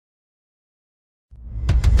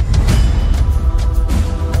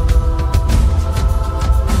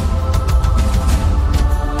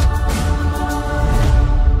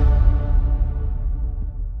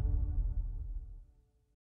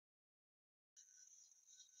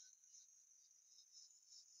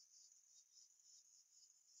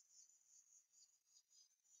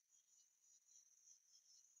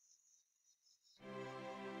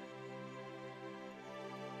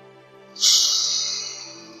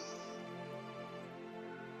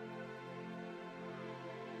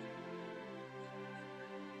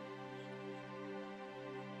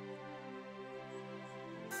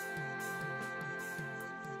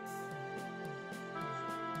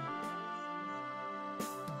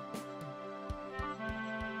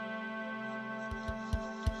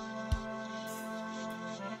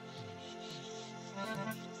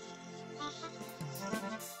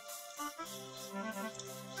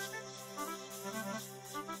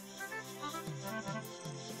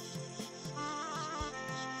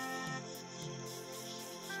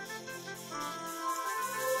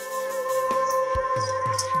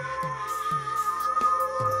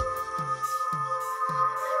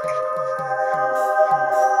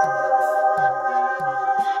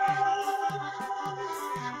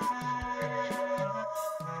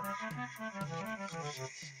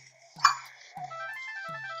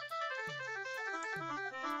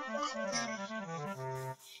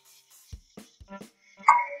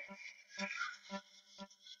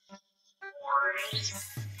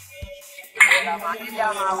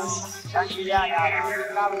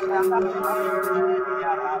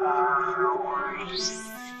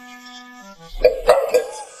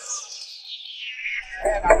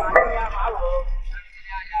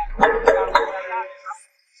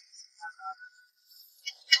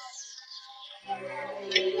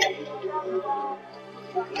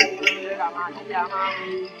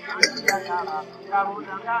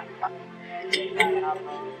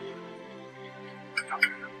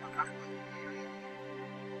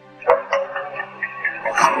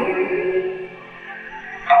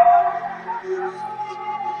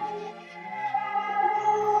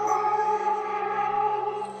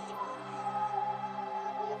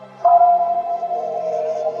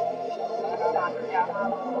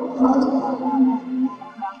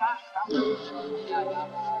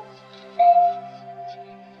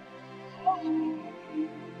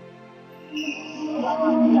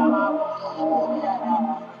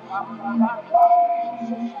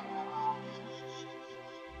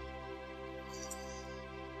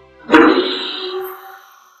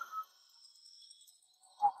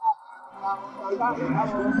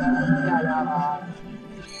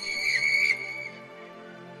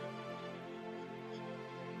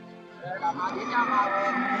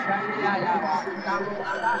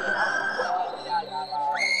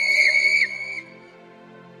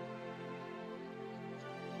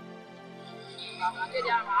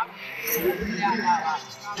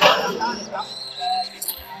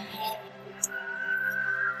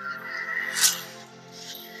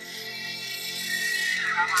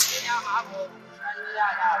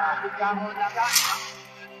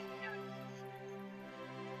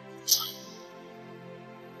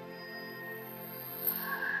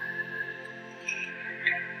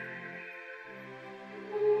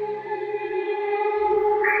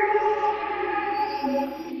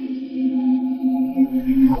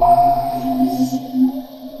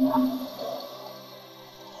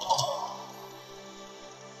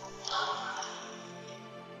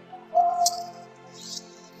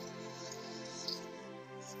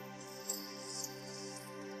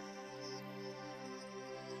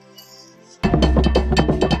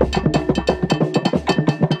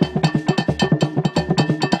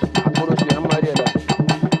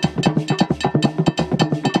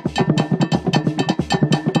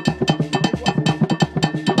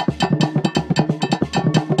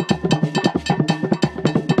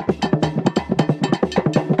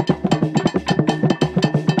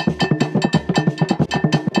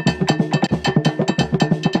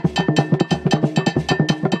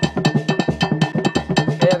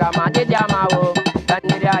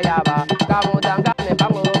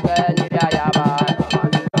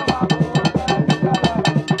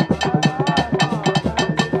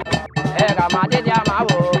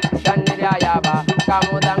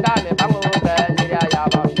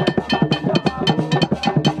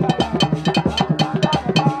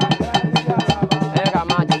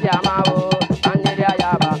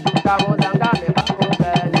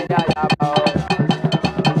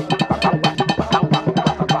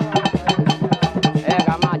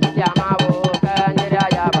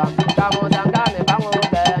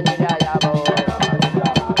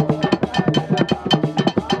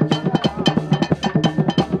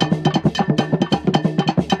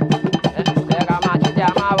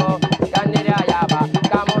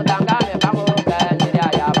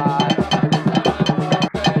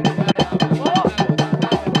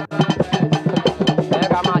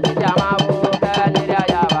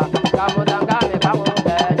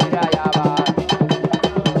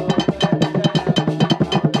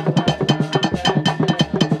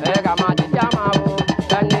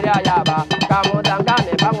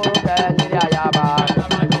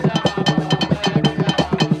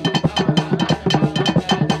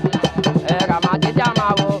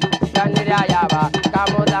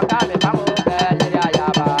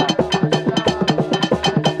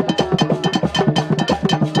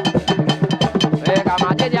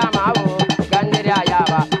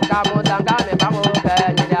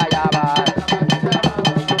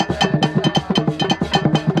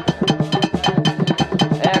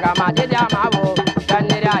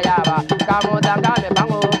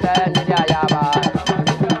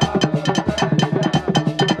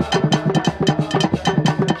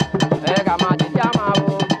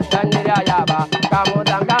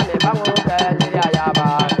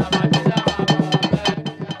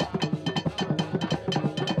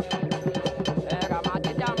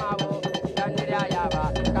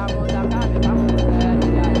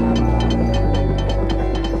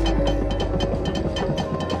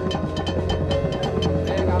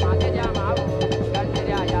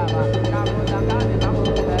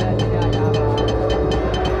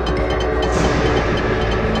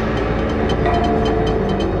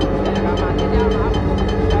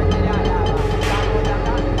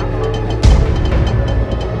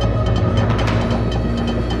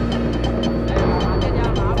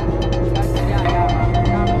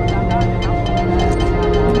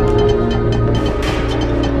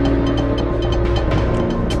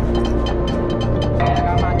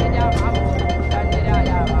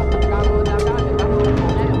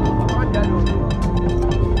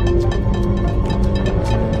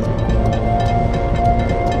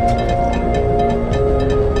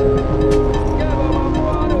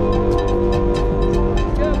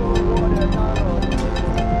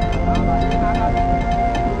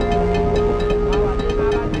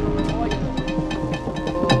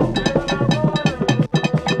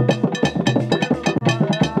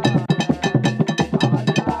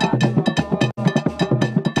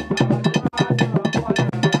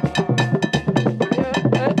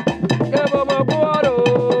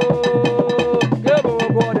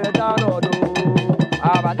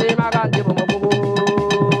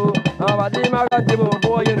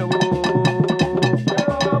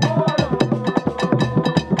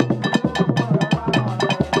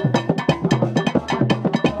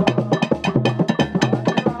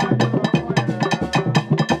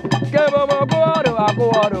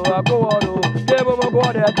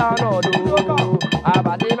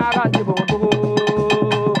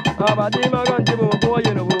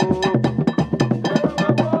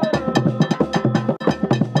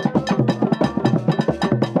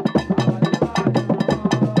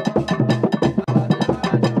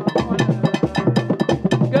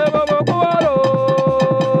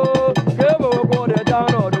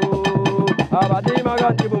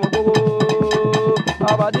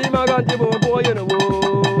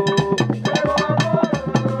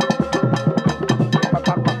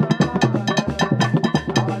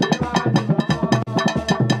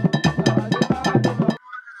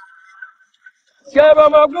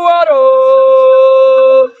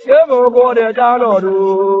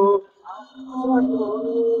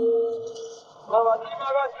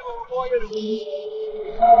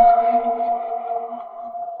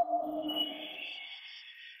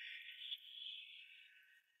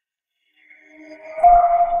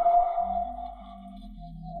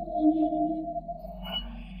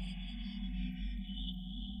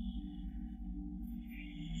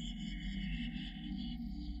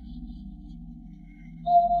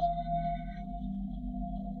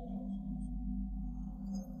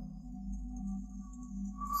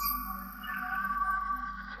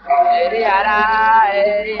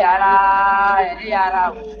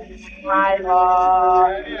My boy.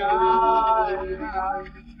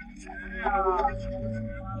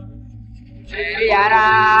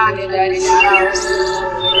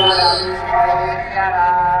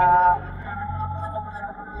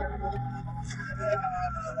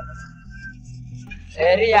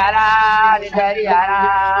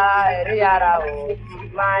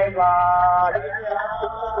 My God.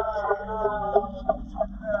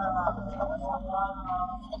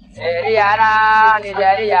 Eriara,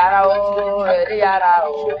 Nigerian,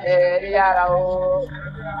 Eriara.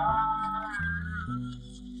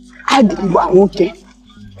 I didn't want it.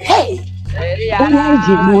 Hey! Onye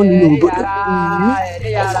ji n'ọnụ n'obodo.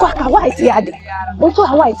 Kwaka white ya dị. Otu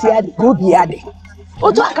a white ya dị ka obi ya dị.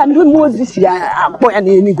 Otu aka ndị mmụọ ozi si akpọ ya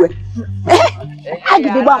n'eluigwe. Ha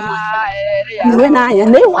gidigba ama. Iwe n'anya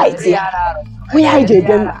na white ya. Onye anyị ji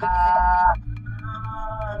eje mba.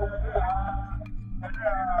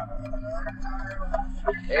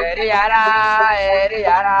 Eriara.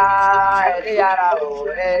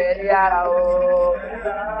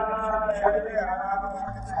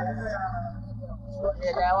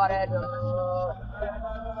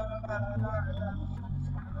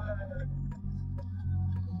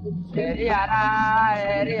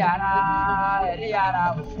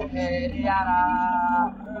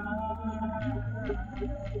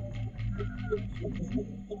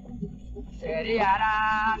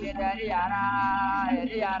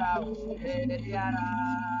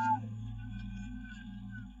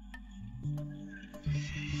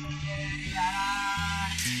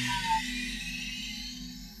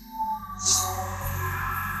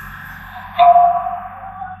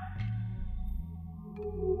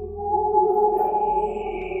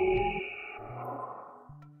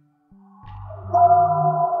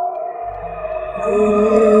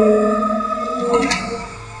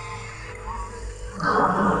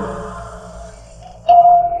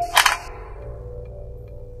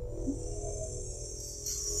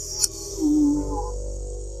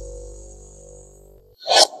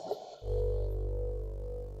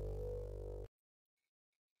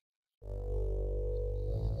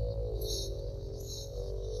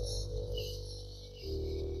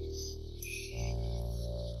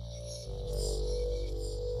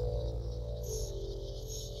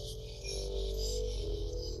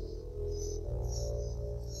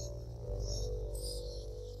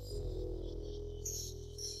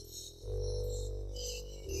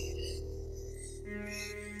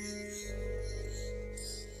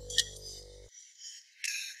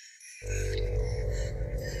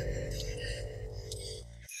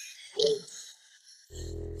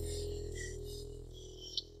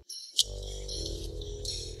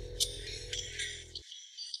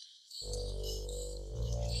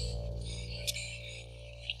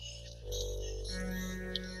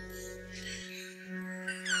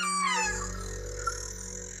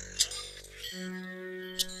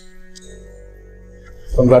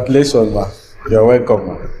 Congratulations, ma. You're welcome,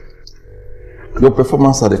 ma. Your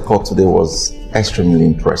performance at the court today was extremely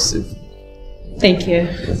impressive. Thank you.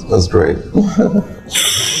 That's great.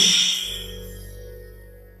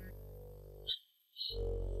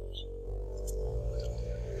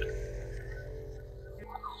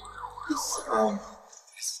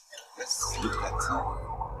 Let's look at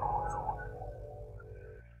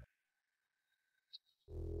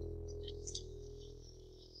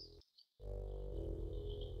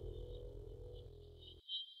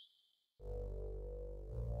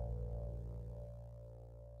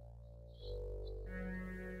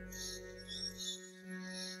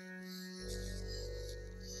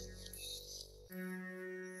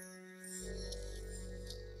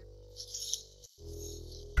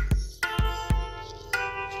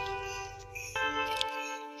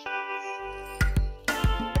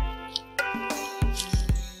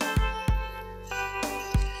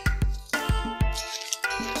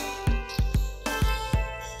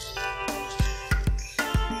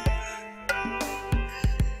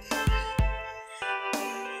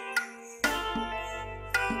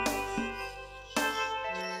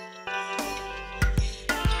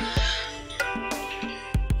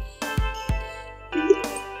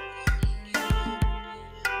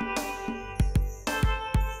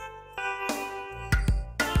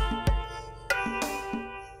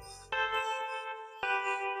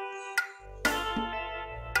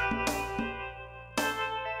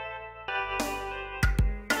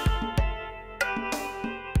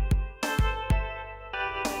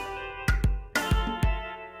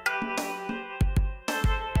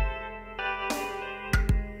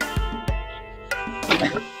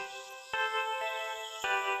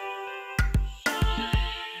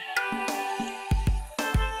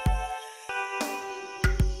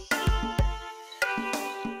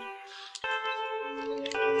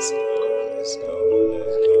Let's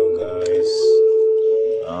go, guys.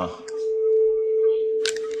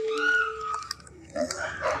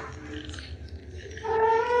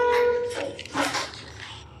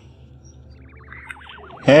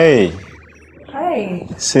 Hey. Hi.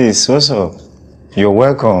 Sis, what's up? You're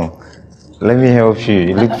welcome. Let me help you.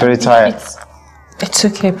 You look very tired. It's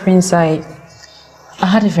okay, Prince. I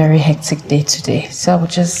had a very hectic day today, so I would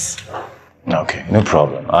just... Okay, no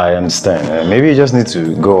problem. I understand. Maybe you just need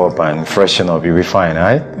to go up and freshen up. You'll be fine,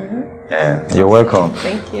 alright? Yeah, you're welcome.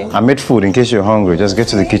 Thank you. I made food in case you're hungry. Just get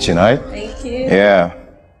to the kitchen, alright? Thank you. Yeah.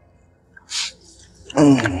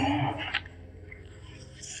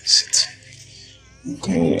 Sit.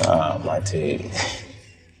 Okay, Mate.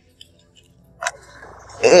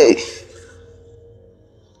 Hey!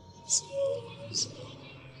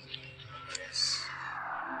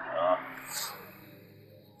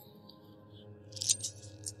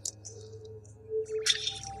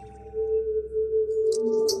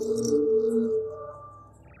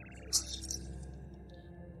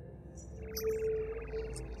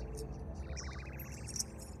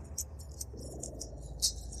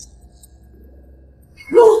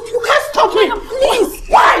 No, you can't stop me! Please!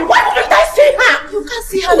 Why? Why wouldn't I see her? You can't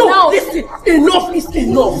see her No, now. listen, enough is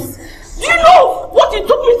enough. Do you know what it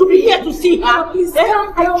took me to be here to see her? Please, I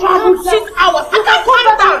traveled 6 hours. I can't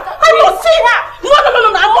come down. I must see her. No, I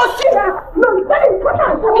must see her. No, it's very important. I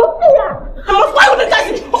must see her. I must. Why wouldn't I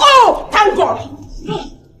see her? Oh, thank God.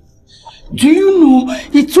 Do you know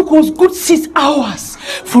it took us good 6 hours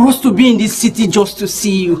for us to be in this city just to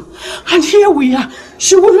see you? And here we are.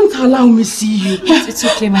 She wouldn't allow me see you. It's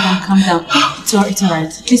okay, madam. Calm down. It's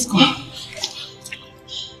alright. Please come.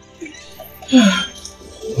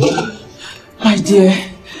 My dear,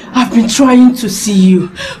 I've been trying to see you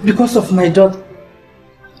because of my daughter.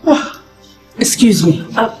 Excuse me.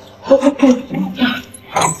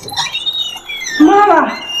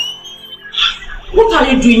 Mara, what are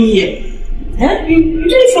you doing here? You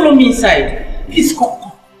didn't follow me inside. Please come.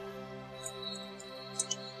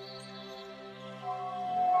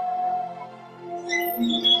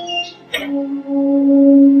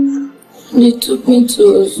 They took me to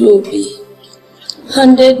Ozobi,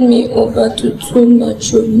 handed me over to 2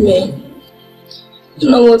 mature men,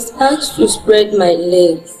 and I was asked to spread my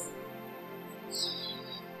legs.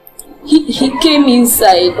 He came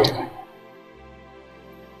inside.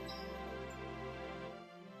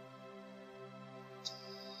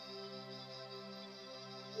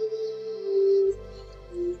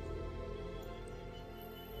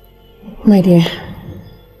 My dear,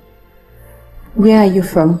 where are you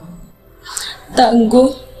from?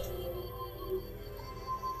 Tango.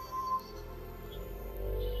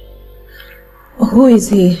 Who is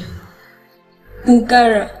he?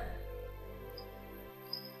 Bugara.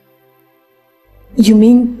 You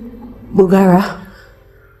mean Bugara?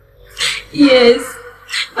 Yes.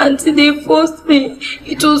 Until they forced me.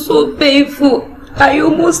 It was so painful. I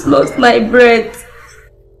almost lost my breath.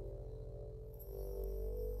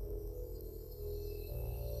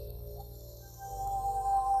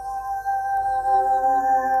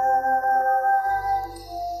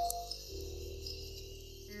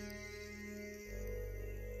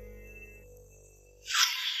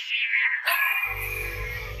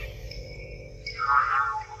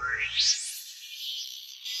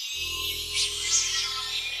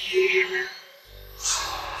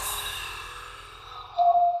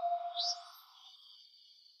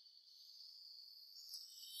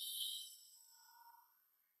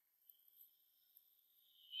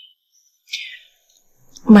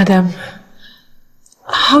 Madam,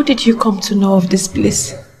 how did you come to know of this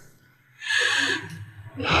place?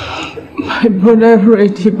 My brother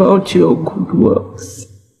read about your good works.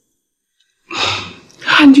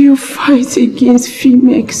 And you fight against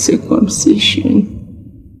female circumcision.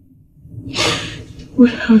 We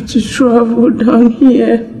had to travel down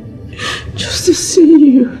here just to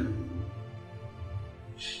see you.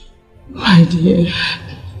 My dear,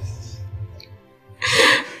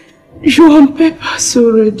 you're on papers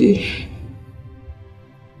already.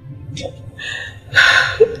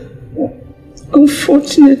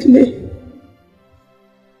 Unfortunately,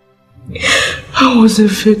 I was a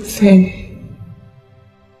victim.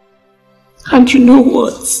 And you know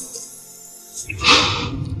what?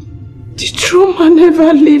 The trauma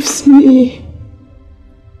never leaves me.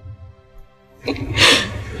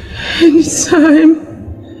 Anytime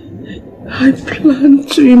I plan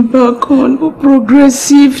to embark on a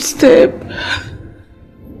progressive step,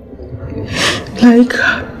 like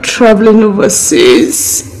traveling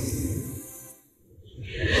overseas,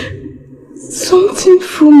 something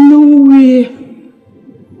from nowhere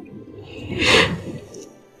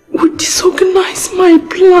would disorganize my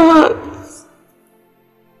plans.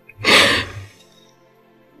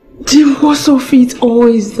 The worst of it all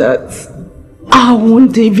is that I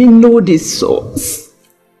won't even know the source.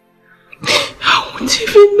 I won't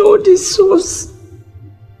even know the source.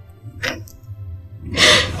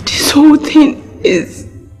 This whole thing is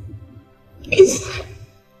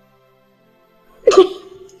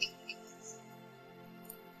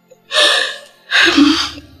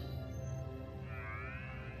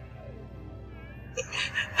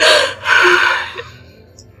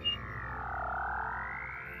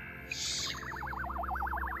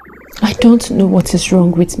I don't know what is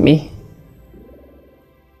wrong with me.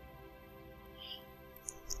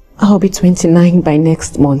 I'll be 29 by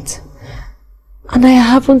next month. And I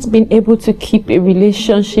haven't been able to keep a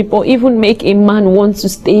relationship or even make a man want to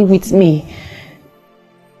stay with me.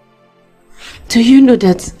 Do you know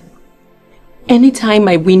that anytime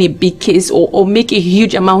I win a big case or make a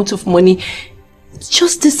huge amount of money, it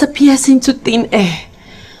just disappears into thin air?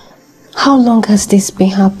 How long has this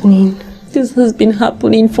been happening? This has been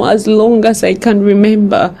happening for as long as I can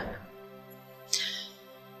remember.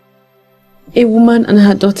 A woman and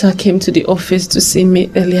her daughter came to the office to see me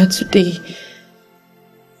earlier today.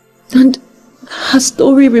 And her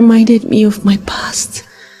story reminded me of my past.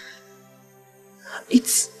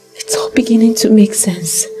 It's all beginning to make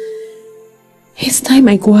sense. It's time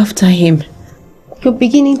I go after him. You're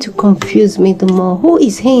beginning to confuse me the more. Who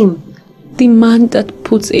is him? The man that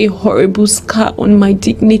puts a horrible scar on my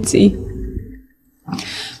dignity.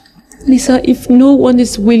 Lisa, if no one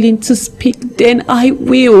is willing to speak, then I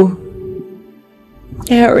will.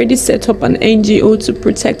 I already set up an NGO to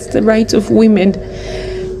protect the rights of women.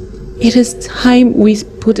 It is time we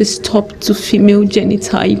put a stop to female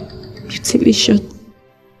genital mutilation.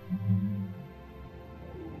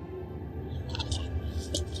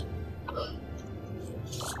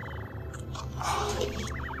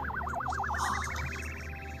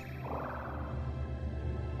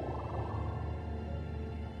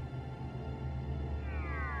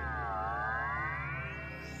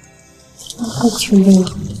 What you mean?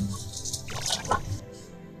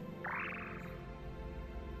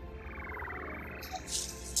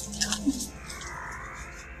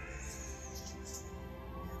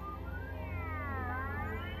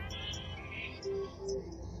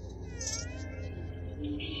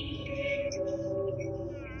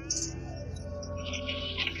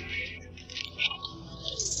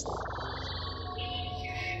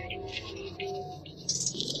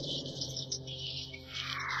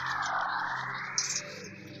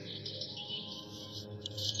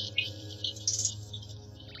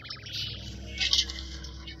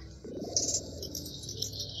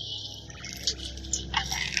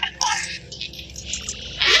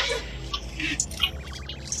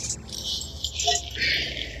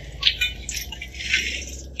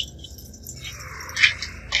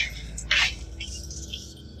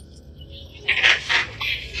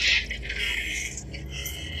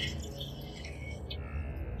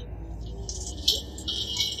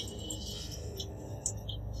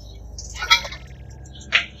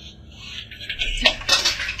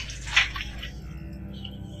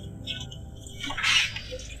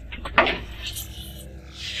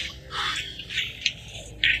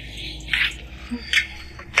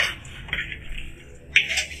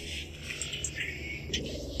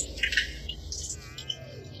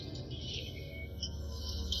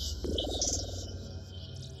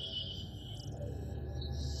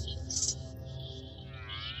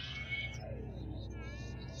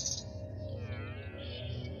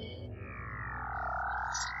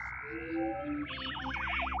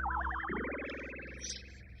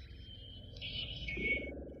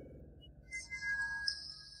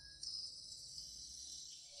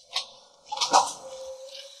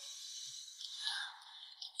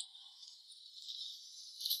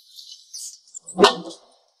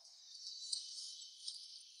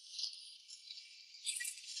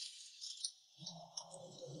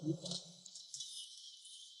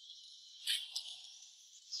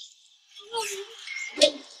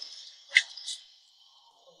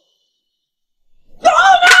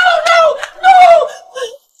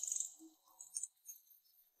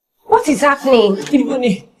 What is happening? The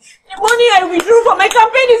money I withdrew from my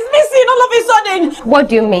campaign is missing all of a sudden. What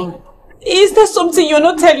do you mean? Is there something you're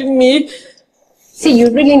not telling me? See, you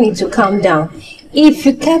really need to calm down. If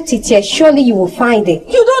you kept it here, surely you will find it.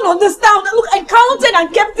 You don't understand. Look, I counted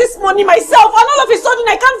and kept this money myself, and all of a sudden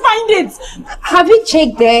I can't find it. Have you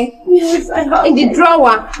checked there? Yes, I have. In the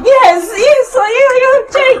drawer? Yes, so you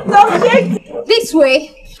checked, I've checked. This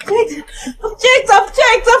way? I've checked.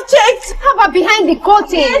 How about behind the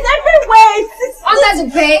curtain? Yes, everywhere. It's under the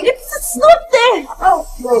bed? It's not there. Oh,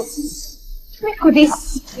 no. Where could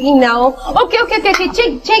this be now? Okay.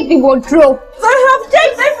 Check the wardrobe. I have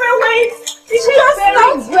checked everywhere. It's just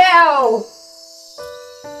not well.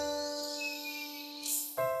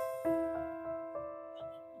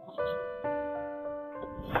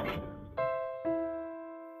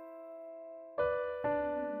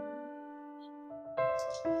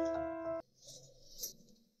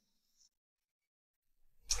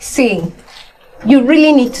 See, you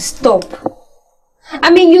really need to stop. I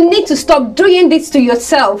mean, you need to stop doing this to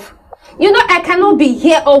yourself. You know, I cannot be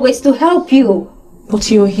here always to help you. But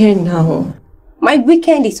you're here now. My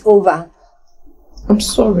weekend is over. I'm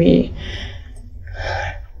sorry.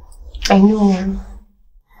 I know.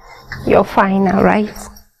 You're fine now, right?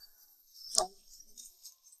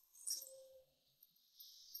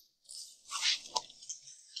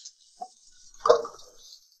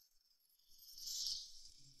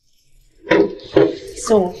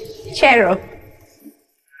 So, cheer up.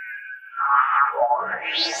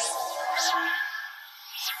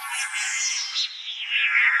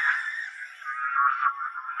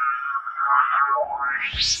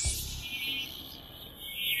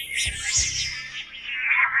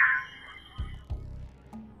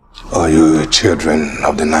 Are you children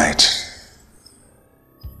of the night?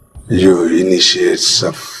 You initiates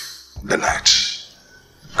of the night.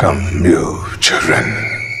 Come, you children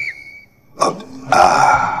of the...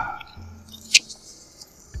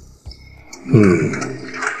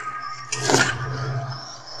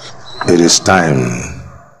 It is time,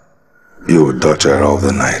 you daughter of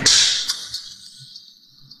the night.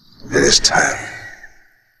 It is time.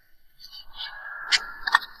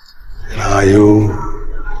 Are you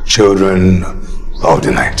children of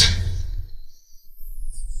the night?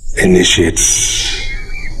 Initiates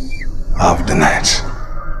of the night.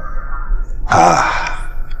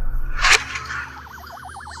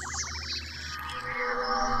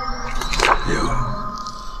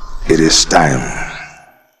 It is time.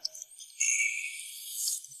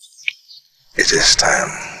 It is time.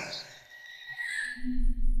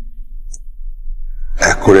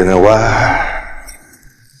 Ekurenewa.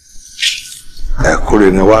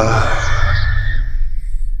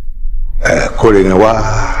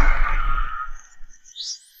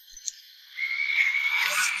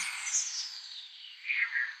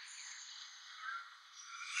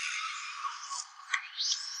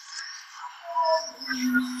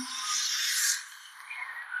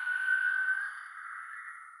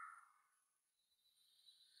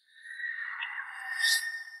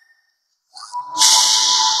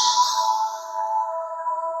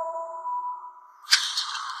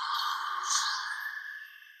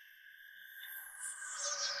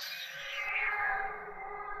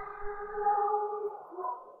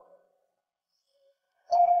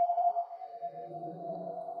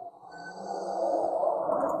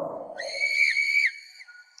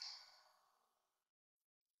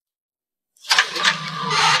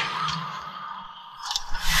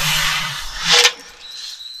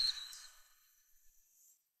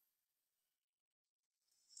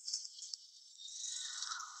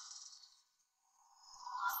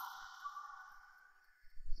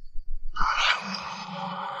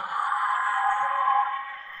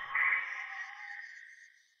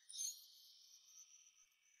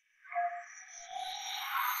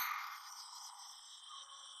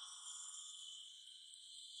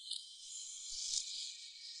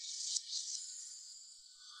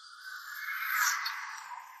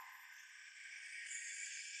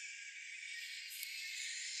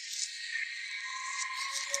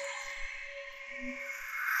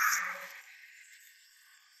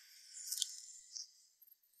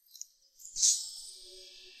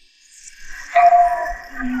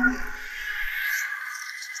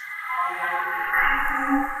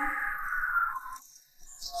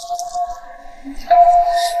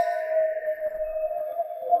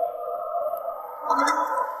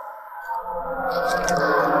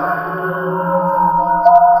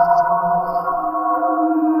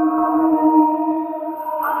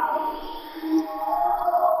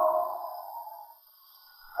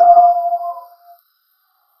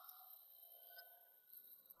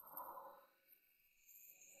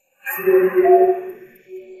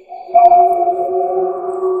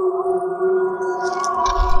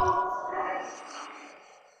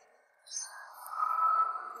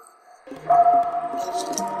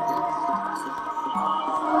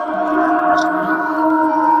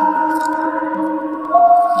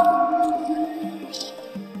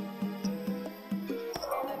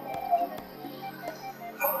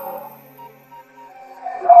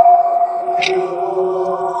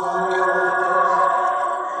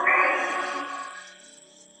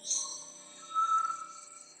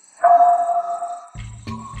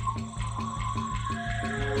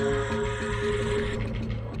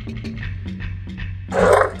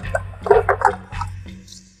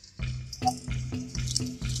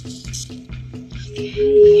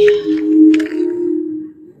 Okay.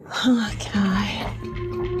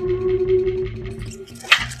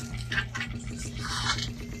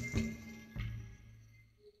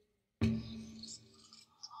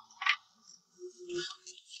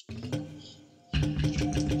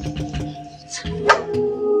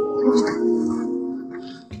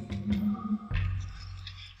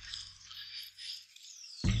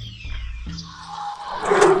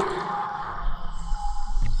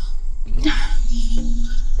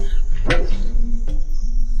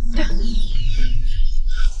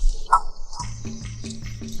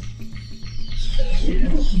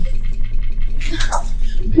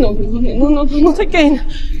 No, not again.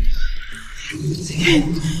 Not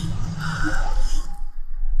again.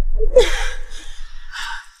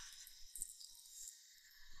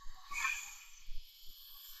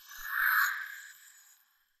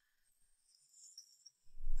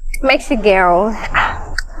 Mexi girl,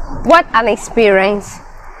 what an experience.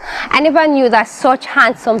 I never knew that such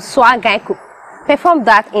handsome swag guy could perform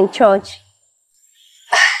that in church.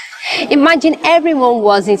 Imagine everyone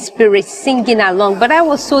was in spirit singing along, but I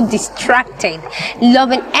was so distracted,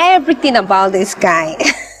 loving everything about this guy.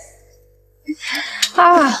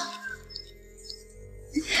 Wow.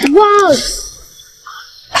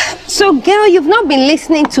 So girl, you've not been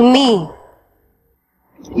listening to me.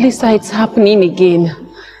 Lisa, it's happening again.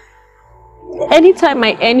 Anytime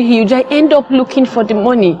I earn huge, I end up looking for the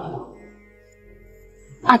money.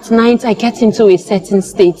 At night, I get into a certain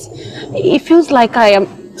state. It feels like I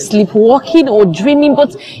am sleepwalking or dreaming,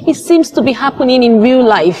 but it seems to be happening in real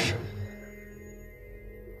life.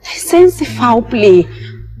 I sense the foul play.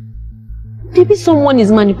 Maybe someone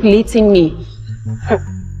is manipulating me.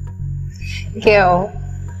 Girl,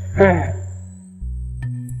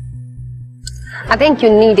 I think you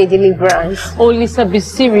need a deliverance. Oh, Lisa, be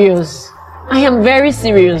serious. I am very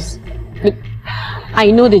serious. Look,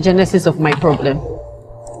 I know the genesis of my problem.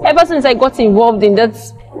 Ever since I got involved in that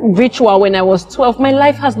ritual when I was 12, my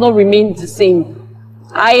life has not remained the same.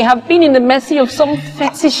 I have been in the mercy of some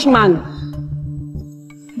fetish man.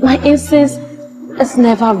 My instinct is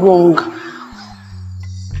never wrong.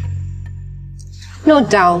 No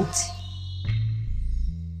doubt.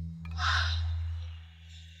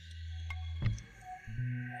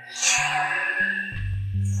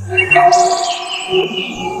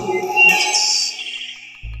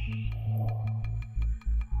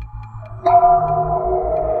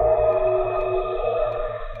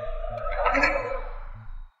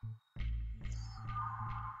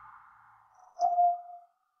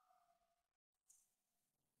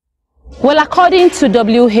 Well, according to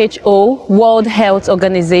WHO, World Health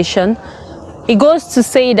Organization, it goes to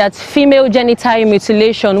say that female genital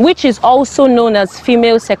mutilation, which is also known as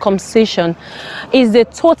female circumcision, is the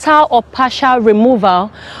total or partial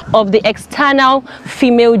removal of the external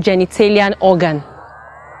female genitalian organ.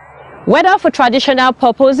 Whether for traditional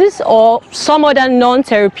purposes or some other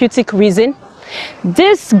non-therapeutic reason,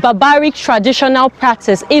 this barbaric traditional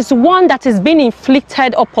practice is one that is being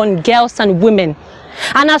inflicted upon girls and women,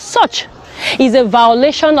 and as such is a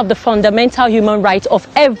violation of the fundamental human right of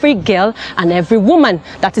every girl and every woman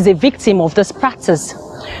that is a victim of this practice.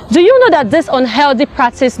 Do you know that this unhealthy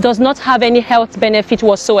practice does not have any health benefit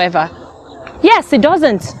whatsoever? Yes, it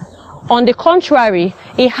doesn't. On the contrary,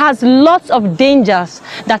 it has lots of dangers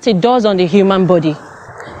that it does on the human body.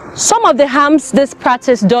 Some of the harms this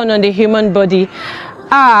practice does on the human body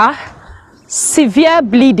are severe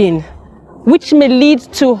bleeding, which may lead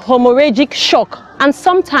to hemorrhagic shock and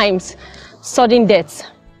sometimes sudden death.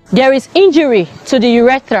 There is injury to the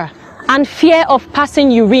urethra and fear of passing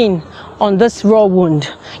urine on this raw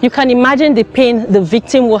wound. You can imagine the pain the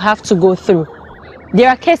victim will have to go through. There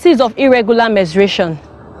are cases of irregular menstruation.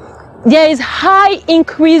 There is high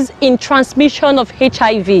increase in transmission of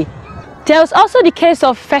HIV. There is also the case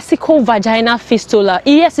of vesical vaginal fistula.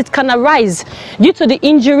 Yes, it can arise due to the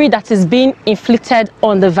injury that is being inflicted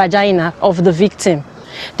on the vagina of the victim.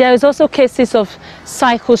 There is also cases of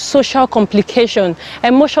psychosocial complication,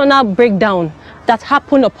 emotional breakdown that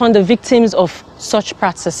happen upon the victims of such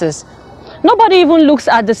practices. Nobody even looks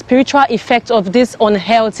at the spiritual effect of this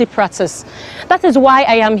unhealthy practice. That is why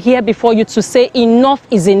I am here before you to say enough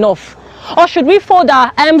is enough. Or should we fold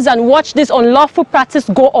our arms and watch this unlawful practice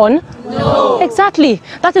go on? No. Exactly.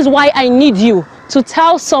 That is why I need you to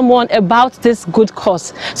tell someone about this good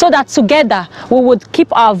cause, so that together we would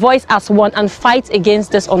keep our voice as one and fight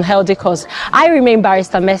against this unhealthy cause. I remain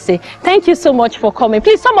Barrister Mercy. Thank you so much for coming.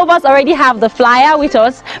 Please, some of us already have the flyer with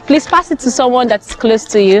us. Please pass it to someone that's close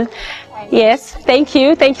to you. Yes, thank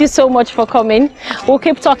you. Thank you so much for coming. We'll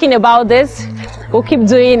keep talking about this. We'll keep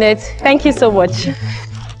doing it. Thank you so much.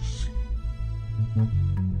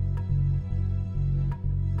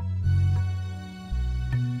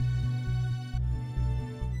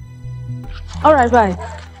 All right, bye.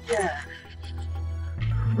 Yeah.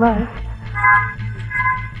 Bye.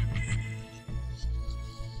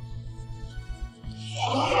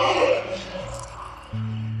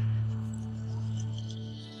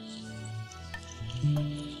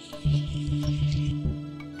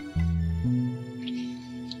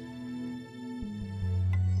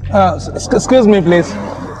 Excuse me, please.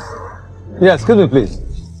 Yeah, excuse me, please.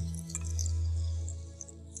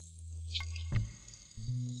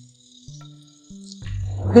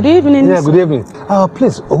 Good evening. Yeah, good evening.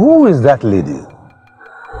 Please, who is that lady?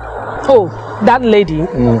 Oh, that lady?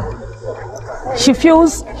 She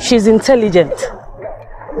feels she's intelligent.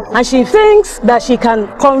 And she thinks that she can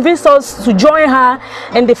convince us to join her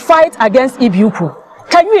in the fight against Ibuku.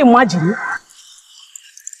 Can you imagine?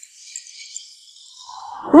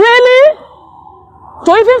 Really?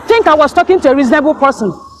 To even think I was talking to a reasonable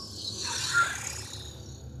person.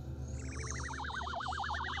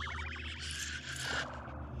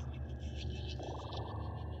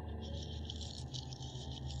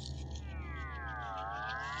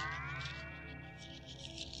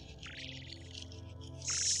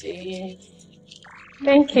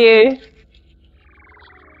 Thank you.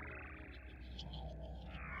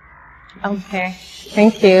 Okay,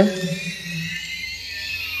 thank you.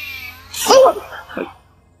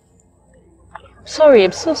 Sorry,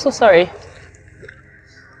 I'm so sorry.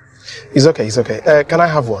 It's okay, it's okay. Can I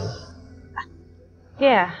have one?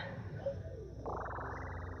 Yeah.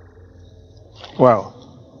 Wow.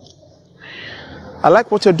 I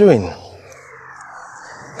like what you're doing.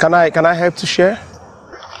 Can I help to share?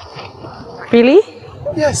 Really?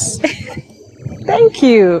 Yes. Thank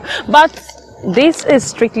you. But this is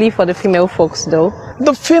strictly for the female folks though.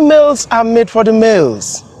 The females are made for the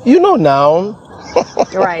males. You know now.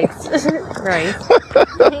 Right. Right.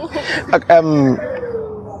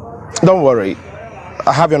 Don't worry.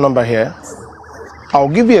 I have your number here. I'll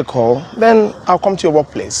give you a call, then I'll come to your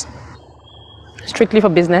workplace. Strictly for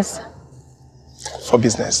business? For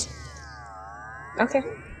business. Okay.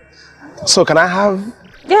 So can I have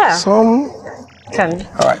some? Can.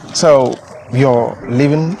 All right. So you're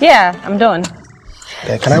leaving? Yeah, I'm done.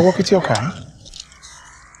 Okay, can I walk with your car?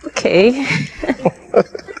 Okay.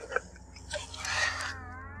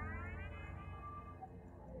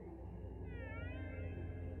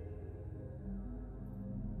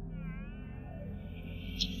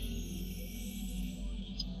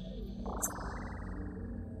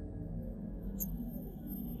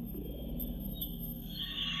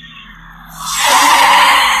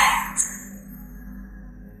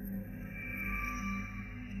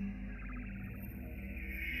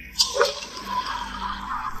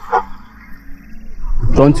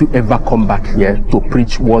 Don't you ever come back here to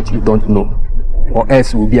preach what you don't know, or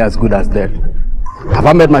else you will be as good as dead. Have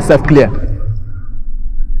I made myself clear?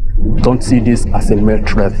 Don't see this as a mere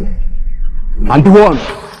threat. And do one.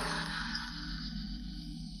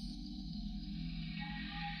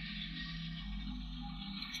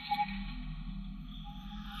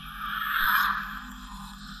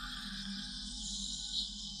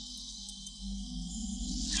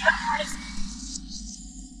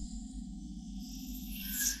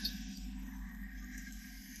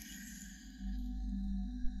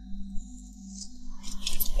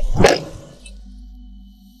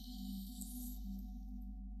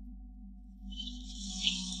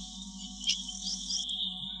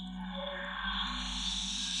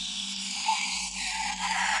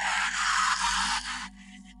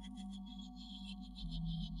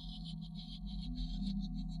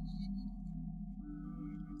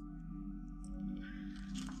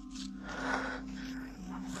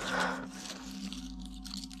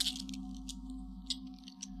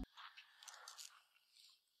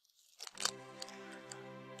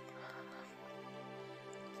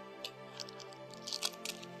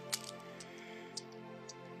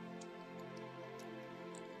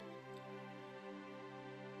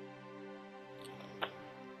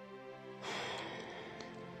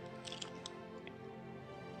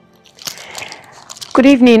 Good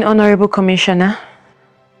evening, Honorable Commissioner.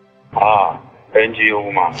 NGO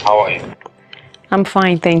woman, how are you? I'm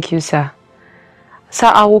fine, thank you, sir. Sir,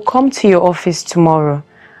 I will come to your office tomorrow.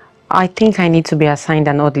 I think I need to be assigned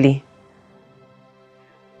an orderly.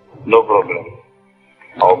 No problem.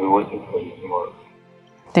 I'll be waiting for you tomorrow.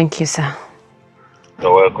 Thank you, sir.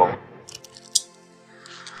 You're welcome.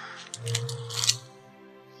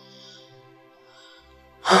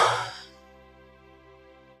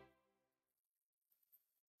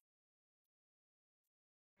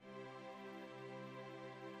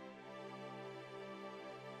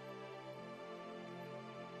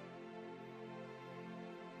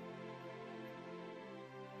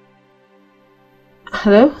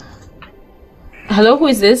 Hello? Hello, who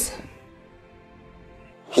is this?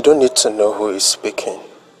 You don't need to know who is speaking.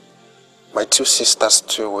 My two sisters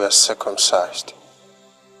too were circumcised.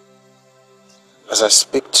 As I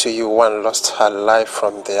speak to you, one lost her life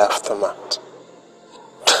from the aftermath.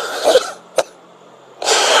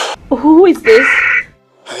 Who is this?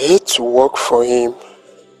 I hate to work for him.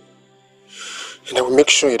 And I will make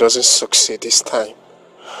sure he doesn't succeed this time.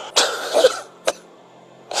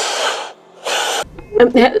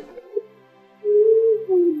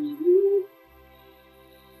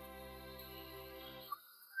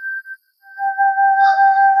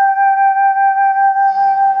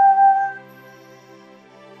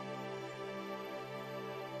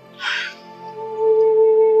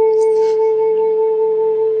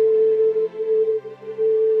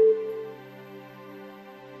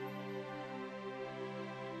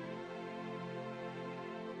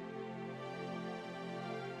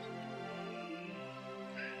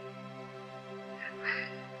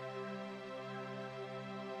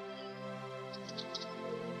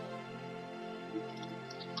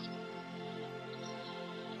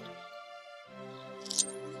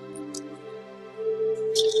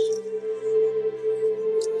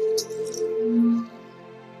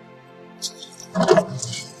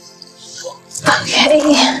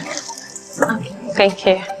 Thank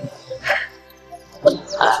you.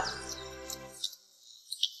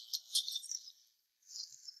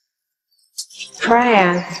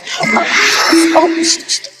 Brian. Oh,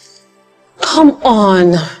 come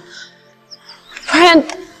on. Brian, you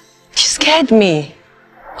scared me.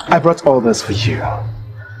 I brought all this for you.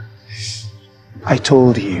 I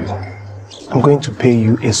told you, I'm going to pay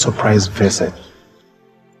you a surprise visit.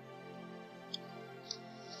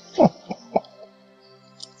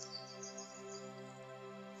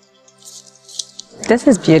 This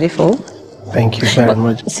is beautiful. Thank you very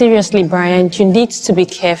much. Seriously, Brian, you need to be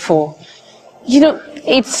careful. You know,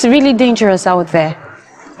 it's really dangerous out there.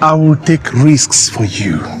 I will take risks for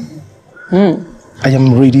you. I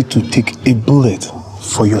am ready to take a bullet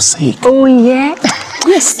for your sake. Oh, yeah?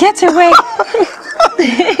 Yes, get away.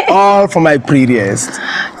 All for my prettiest.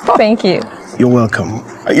 Thank you. You're welcome.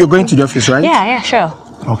 You're going to the office, right? Yeah, sure.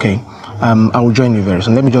 Okay. I will join you very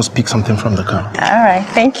soon. Let me just pick something from the car. All right,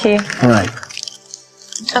 thank you. All right.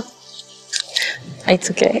 Oh,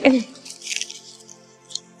 it's okay.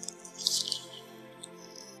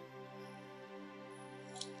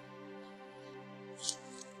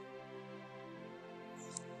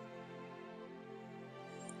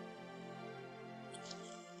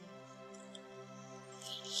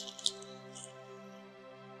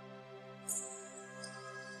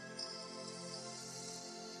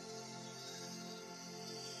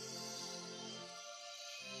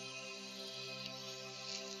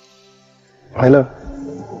 Hello.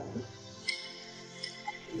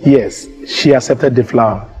 Yes, she accepted the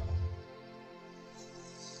flower.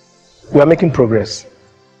 We are making progress.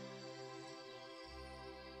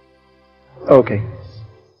 Okay.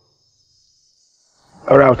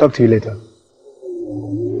 All right, I'll talk to you later.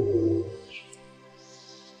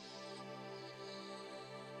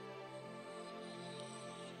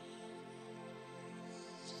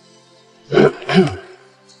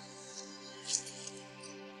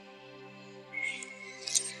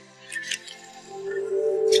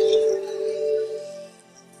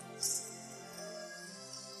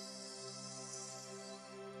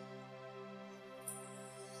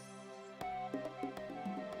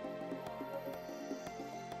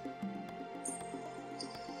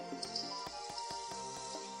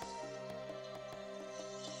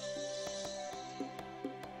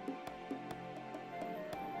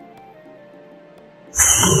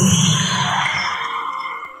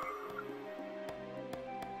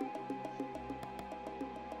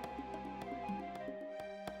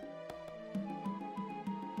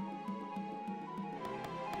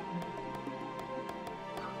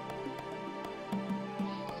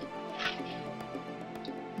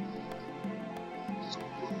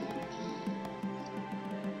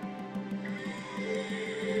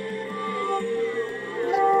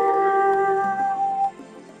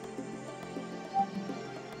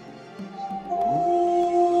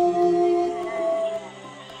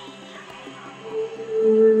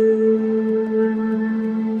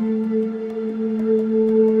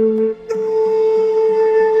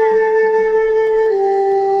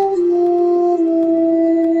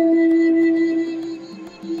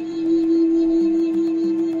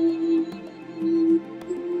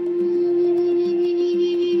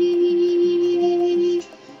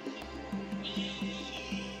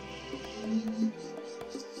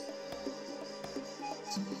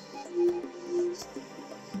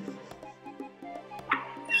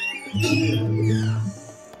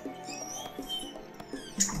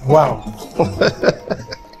 Wow.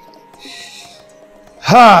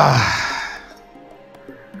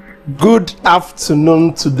 Good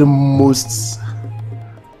afternoon to the most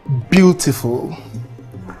beautiful,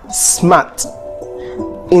 smart,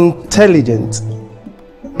 intelligent,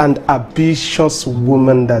 and ambitious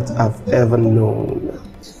woman that I've ever known.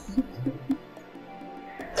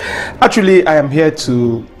 Actually, I am here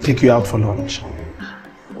to take you out for lunch.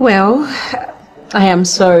 Well, I am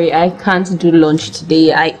sorry, I can't do lunch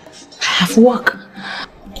today. I have work.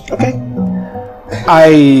 Okay.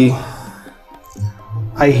 I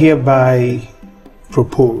hereby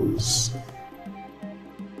propose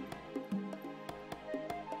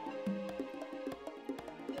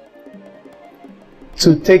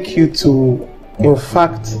to take you to, in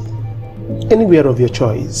fact, anywhere of your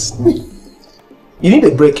choice. You need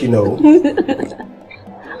a break, you know.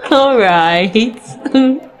 All right,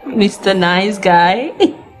 Mr. Nice Guy.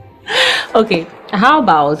 Okay, how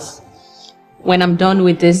about when I'm done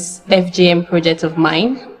with this FGM project of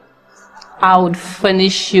mine, I would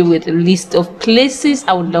furnish you with a list of places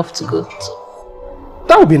I would love to go to.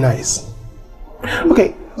 That would be nice.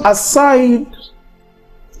 Okay, aside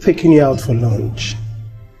taking you out for lunch,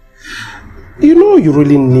 you know you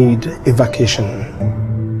really need a vacation.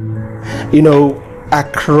 You know,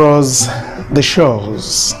 across the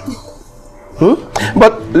shores.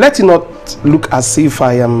 But let it not look as if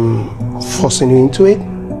I am forcing you into it.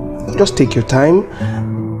 Just take your time,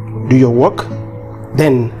 do your work,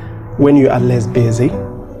 then when you are less busy,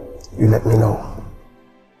 you let me know.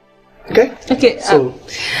 Okay? Okay. So,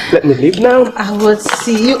 let me leave now. I will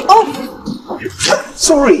see you. Oh!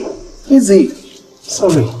 Sorry. Easy.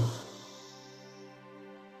 Sorry.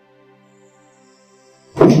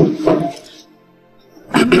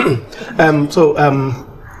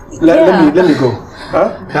 Let me go.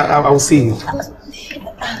 Huh? I'll see you.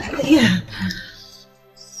 Yeah.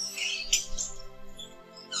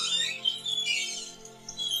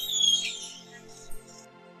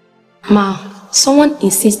 Ma, someone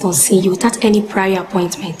insists on seeing you without any prior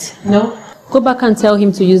appointment. No. Go back and tell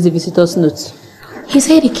him to use the visitor's note. He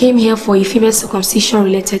said he came here for a female circumcision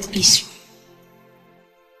related issue.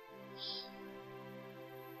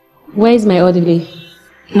 Where is my orderly?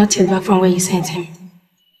 Not yet back from where you sent him.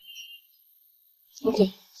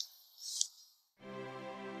 Okay.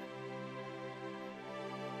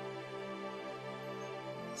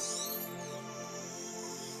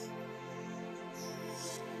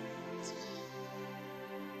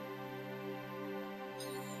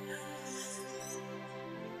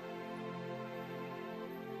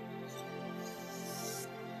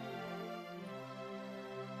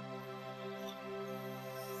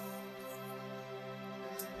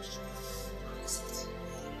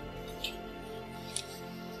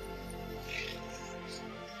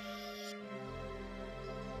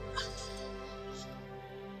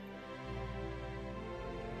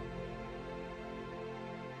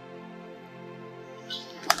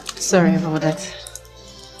 Sorry about that.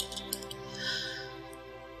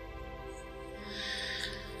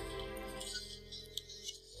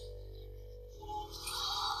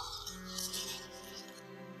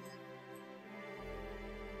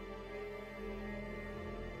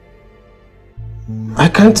 I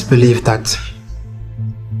can't believe that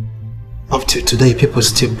up to today people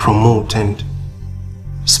still promote and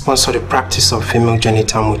sponsor the practice of female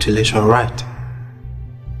genital mutilation, right?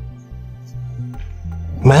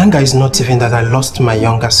 My anger is not even that I lost my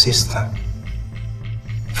younger sister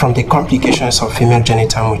from the complications of female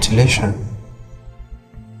genital mutilation.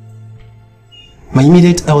 My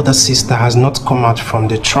immediate elder sister has not come out from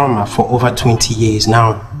the trauma for over 20 years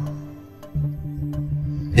now.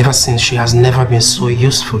 Ever since, she has never been so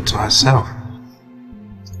useful to herself.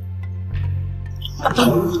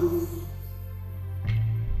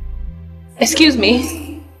 Excuse me.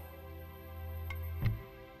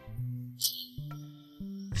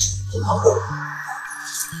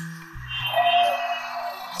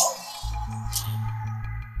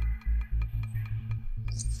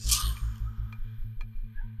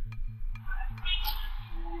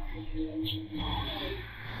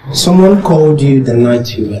 Someone called you the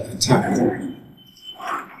night you were attacked.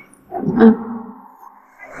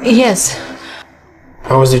 Yes.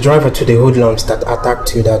 I was the driver to the hoodlums that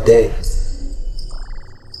attacked you that day.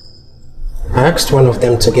 I asked one of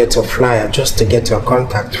them to get your flyer just to get your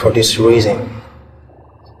contact for this reason.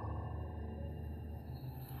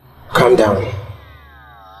 Calm down.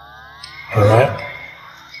 Alright?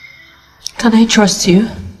 Can I trust you?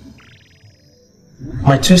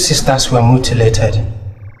 My two sisters were mutilated.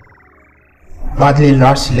 Badly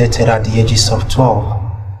lacerated at the ages of 12.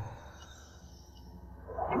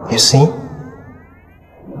 You see,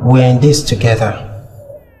 we're in this together.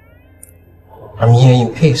 I'm here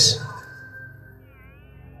in peace.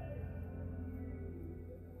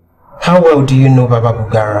 How well do you know Baba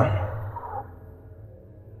Bugara?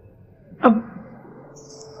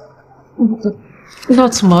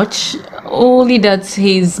 Not much. Only that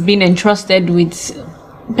he's been entrusted with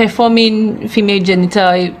performing female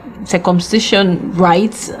genital circumcision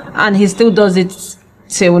rites, and he still does it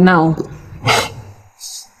till now.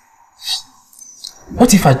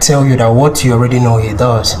 What if I tell you that what you already know he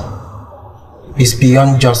does is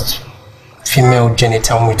beyond just female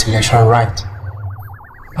genital mutilation rite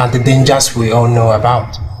and the dangers we all know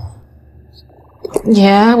about?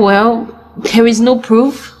 Yeah, well, there is no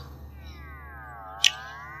proof.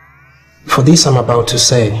 For this I'm about to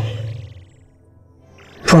say,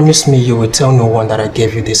 promise me you will tell no one that I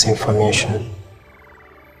gave you this information.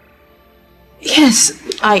 Yes,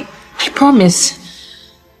 I promise.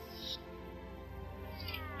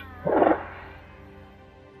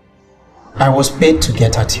 I was paid to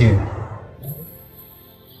get at you.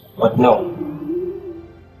 But no.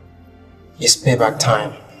 It's payback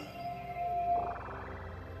time.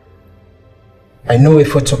 I know a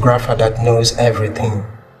photographer that knows everything.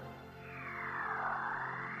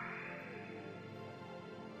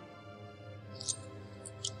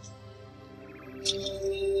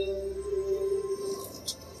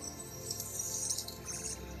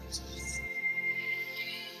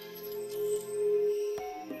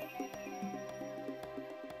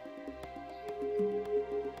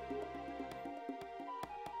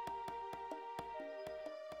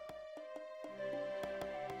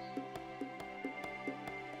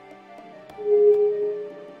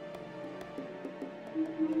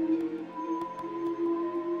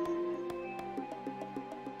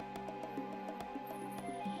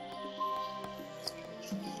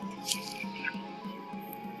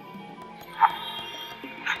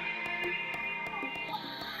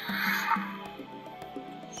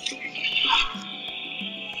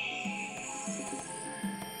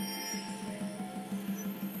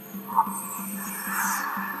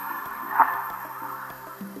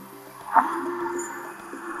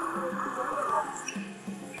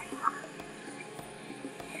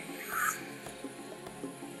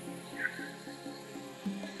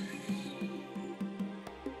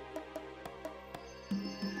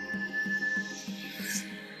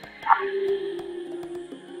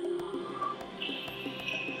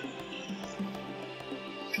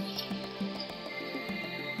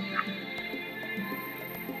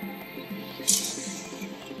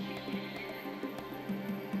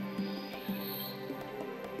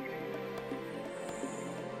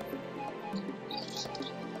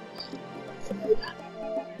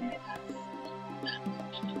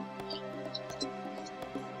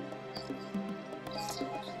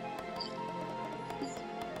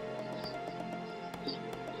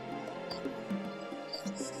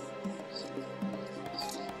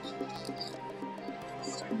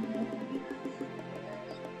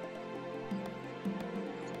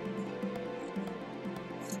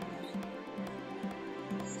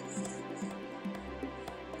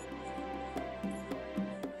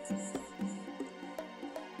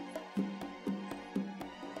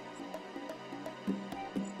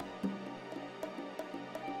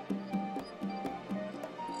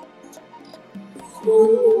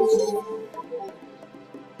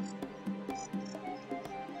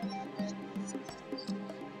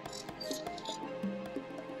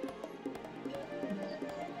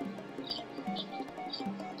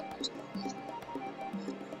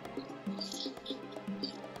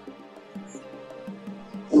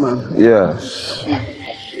 Yes.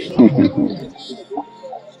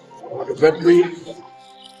 Veterinary.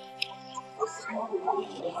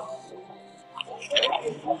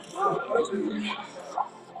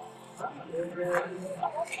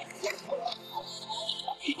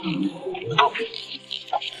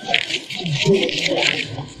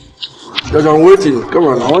 Yes, I'm waiting. Come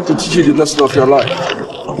on, I want to teach you the lesson of your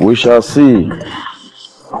life. We shall see.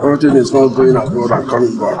 Everything is not going abroad and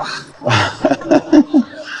coming back.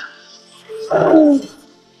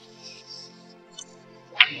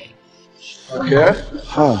 Okay?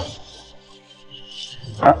 Huh.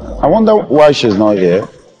 I wonder why she's not here.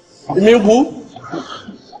 You mean who?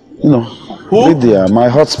 You know, who? Lydia, my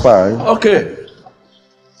hot spy. Okay.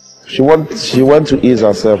 She went to ease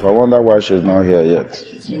herself. I wonder why she's not here yet.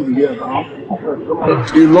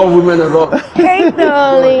 You love women a lot. Hey,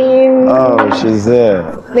 darling. Oh, she's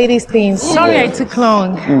there. Ladies things. Sorry I took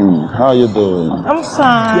long. How you doing? I'm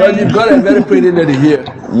fine. Well, you've got a very pretty lady here.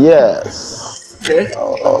 Yes. Okay.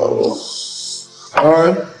 Oh.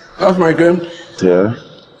 Alright. That's my game. Yeah.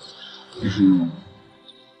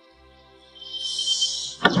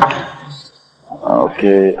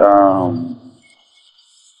 Okay,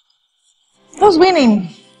 Who's winning?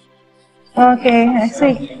 Okay, I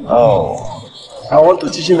see. Oh, I want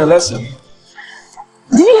to teach him a lesson.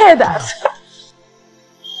 Did you hear that?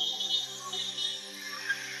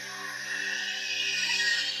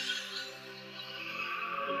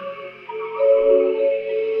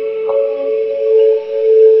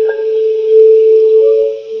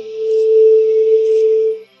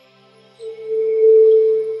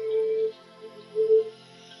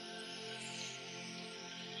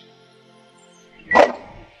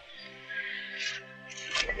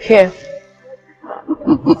 Here.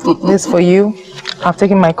 This for you. I've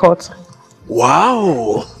taken my coat.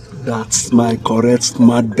 Wow, that's my correct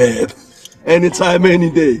smart bed. Anytime, any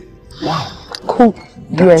day. Wow. Cool.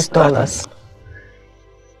 US dollars.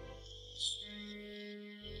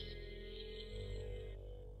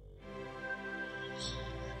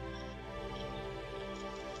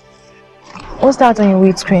 What's that on your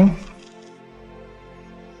weed screen?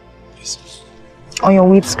 On your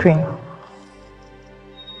weed screen.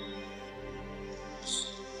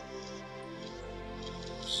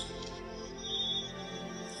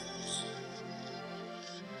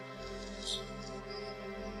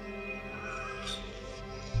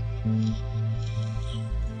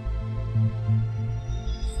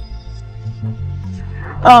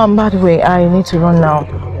 By the way, I need to run now.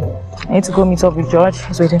 I need to go meet up with George.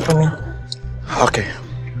 He's waiting for me. Okay.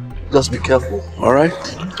 Just be careful, alright?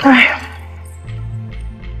 Alright.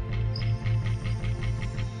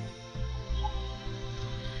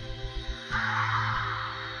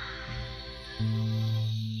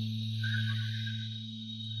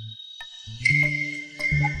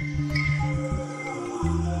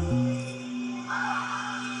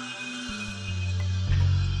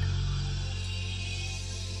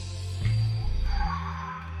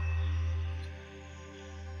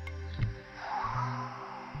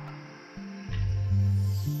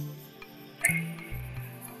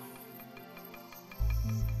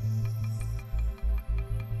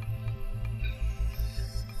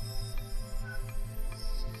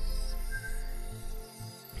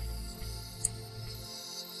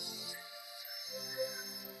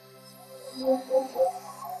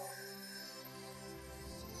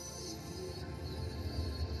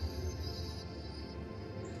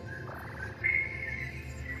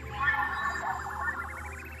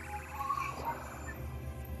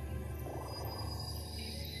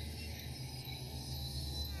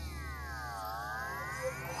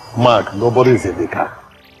 Mark, nobody is in the car.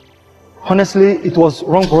 Honestly, it was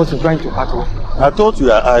wrong for us to try to tackle. I thought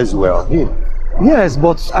your eyes were on him. Yes,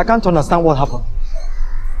 but I can't understand what happened.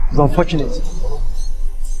 It's unfortunate.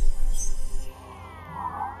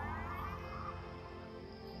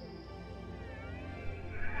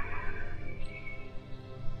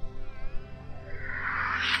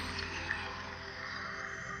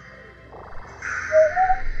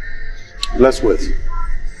 Let's wait.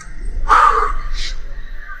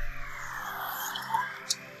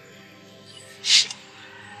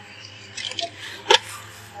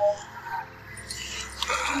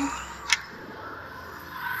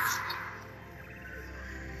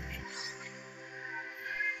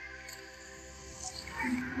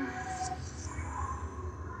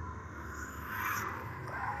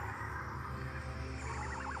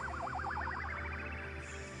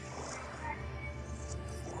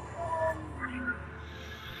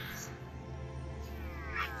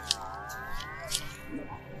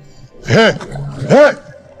 Hey! Hey!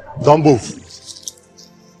 Don't move.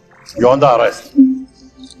 You're under arrest.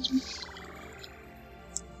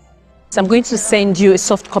 So I'm going to send you a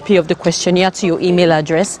soft copy of the questionnaire to your email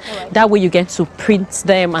address. Right. That way you get to print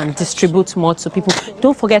them and distribute more to people.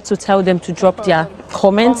 Don't forget to tell them to drop their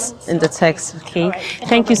comments in the text, okay? Right.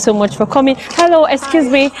 Thank you so much for coming. Hello,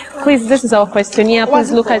 excuse me. Please, this is our questionnaire.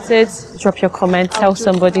 Please look at it. Drop your comment. Tell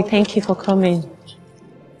somebody. Thank you for coming.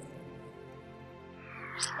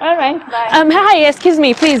 All right. Hi, excuse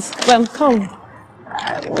me, please. Come.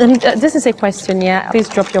 This is a questionnaire. Please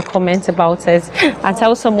drop your comment about it and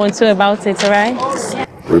tell someone too about it, all right?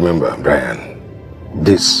 Remember, Brian,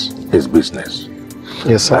 this is business.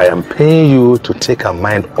 Yes, sir. I am paying you to take her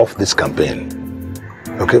mind off this campaign.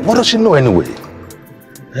 Okay, what does she know anyway?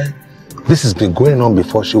 This has been going on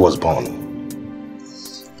before she was born.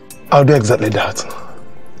 I'll do exactly that.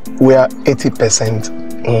 We are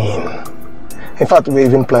 80% in. In fact, we're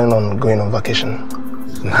even planning on going on vacation.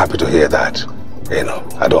 I'm happy to hear that. You know,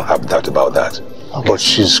 I don't have doubt about that. Okay. But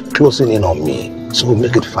she's closing in on me, so we'll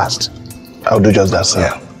make it fast. I'll do just that, sir.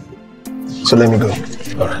 Yeah. So let me go.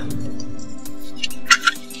 All right.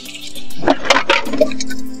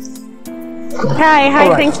 Hi, All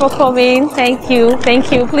right. thanks for coming. Thank you.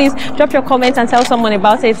 Please drop your comments and tell someone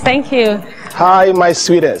about it. Thank you. Hi, my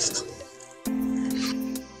sweetest.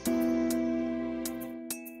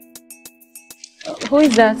 Who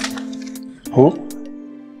is that? Who?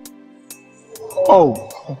 Oh,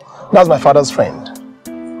 that's my father's friend.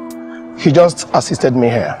 He just assisted me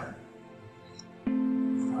here.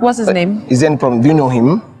 What's his name? Is there any problem? Do you know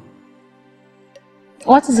him?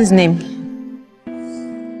 What is his name?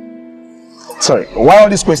 Sorry, why all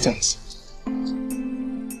these questions?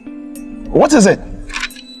 What is it?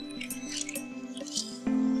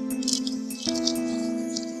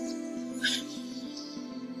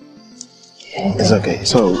 It's okay.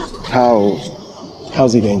 So,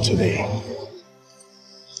 how's he going today?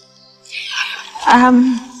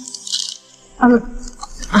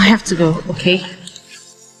 I have to go, okay?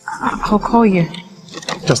 I'll call you.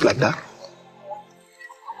 Just like that?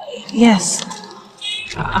 Yes.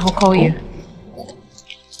 I'll call you.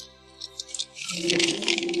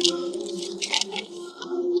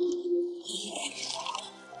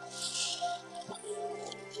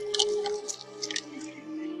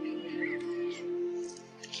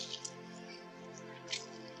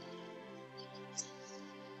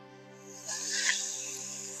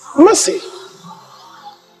 Mercy.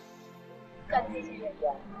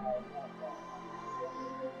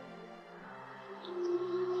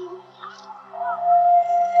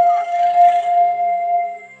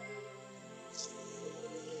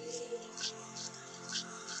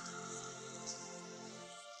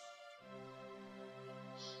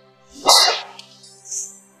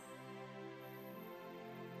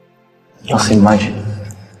 Just imagine.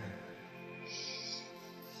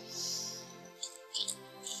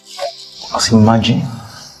 Just imagine.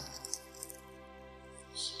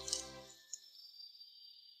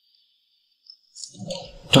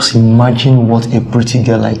 Just imagine what a pretty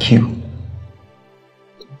girl like you,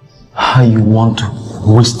 how you want to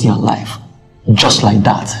waste your life just like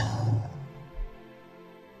that.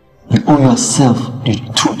 You owe yourself the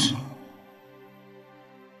truth.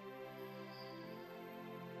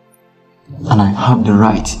 And I have the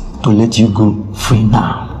right to let you go free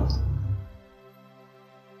now.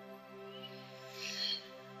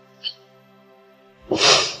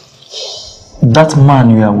 That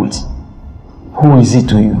man you are with, who is he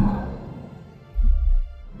to you?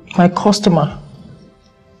 My customer.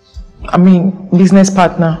 I mean, business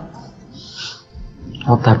partner.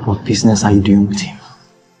 What type of business are you doing with him?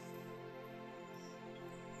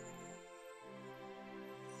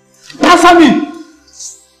 Answer me!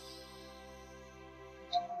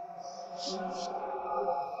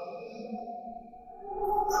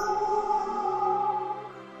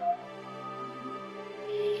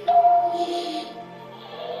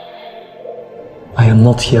 I am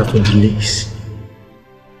not here for delays.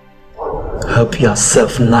 Help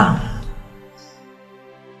yourself now.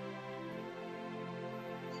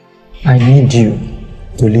 I need you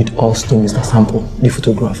to lead us to Mr. Sample, the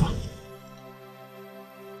photographer.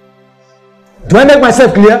 Do I make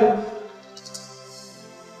myself clear?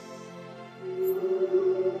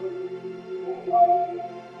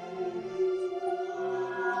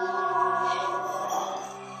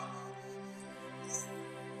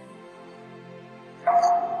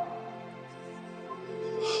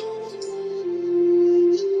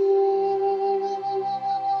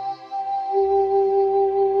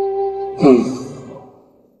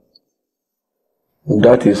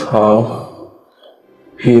 That is how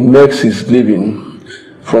he makes his living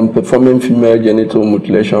from performing female genital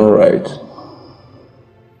mutilation rites.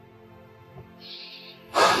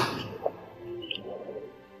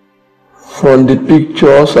 From the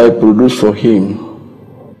pictures I produce for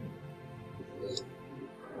him,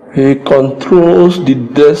 he controls the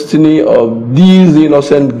destiny of these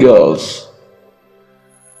innocent girls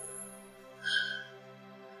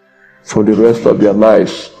for the rest of their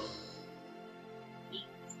lives.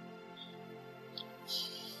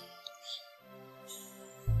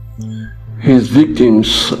 His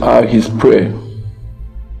victims are his prey.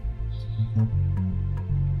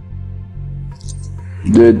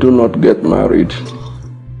 They do not get married,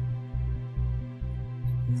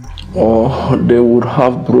 or they would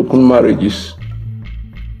have broken marriages.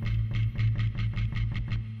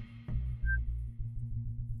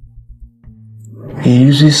 He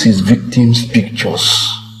uses his victims'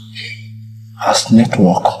 pictures as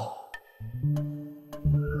network.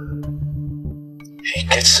 He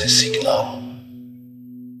gets a signal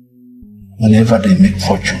whenever they make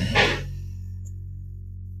fortune.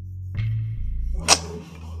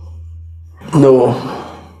 No.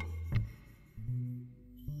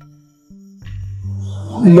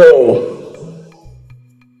 No.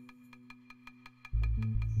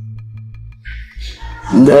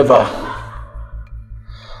 Never.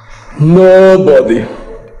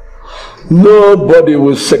 Nobody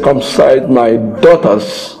will circumcise my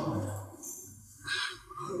daughters.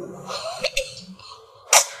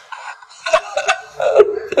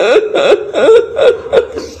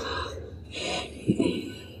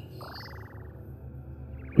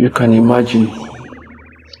 You can imagine,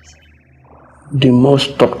 the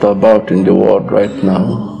most talked about in the world right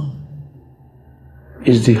now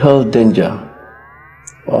is the health danger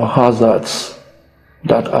or hazards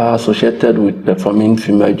that are associated with performing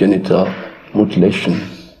female genital mutilation.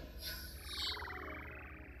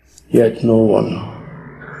 Yet nobody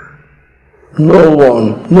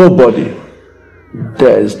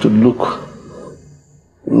dares to look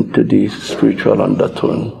into the spiritual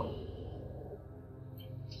undertone.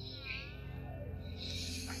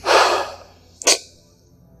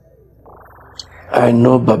 I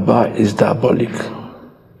know Baba is diabolic.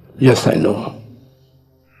 Yes, I know.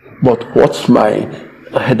 But what's my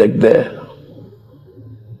headache there?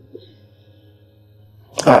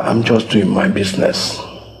 I'm just doing my business.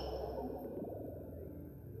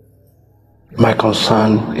 My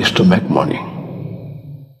concern is to make money.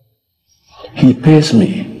 He pays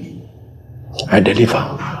me, I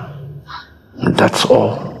deliver. That's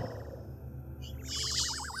all.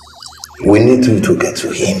 We need you to get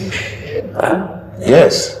to him.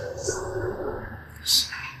 Yes.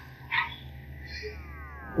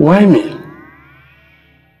 Why me?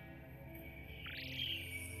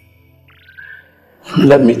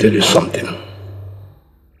 Let me tell you something.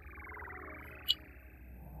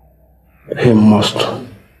 He must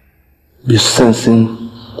be sensing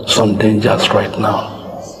some dangers right now.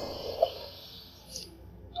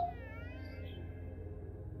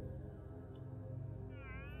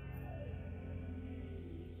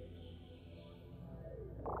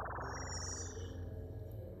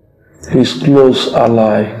 His close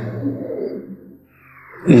ally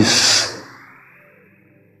is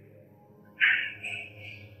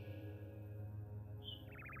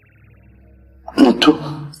Mutu.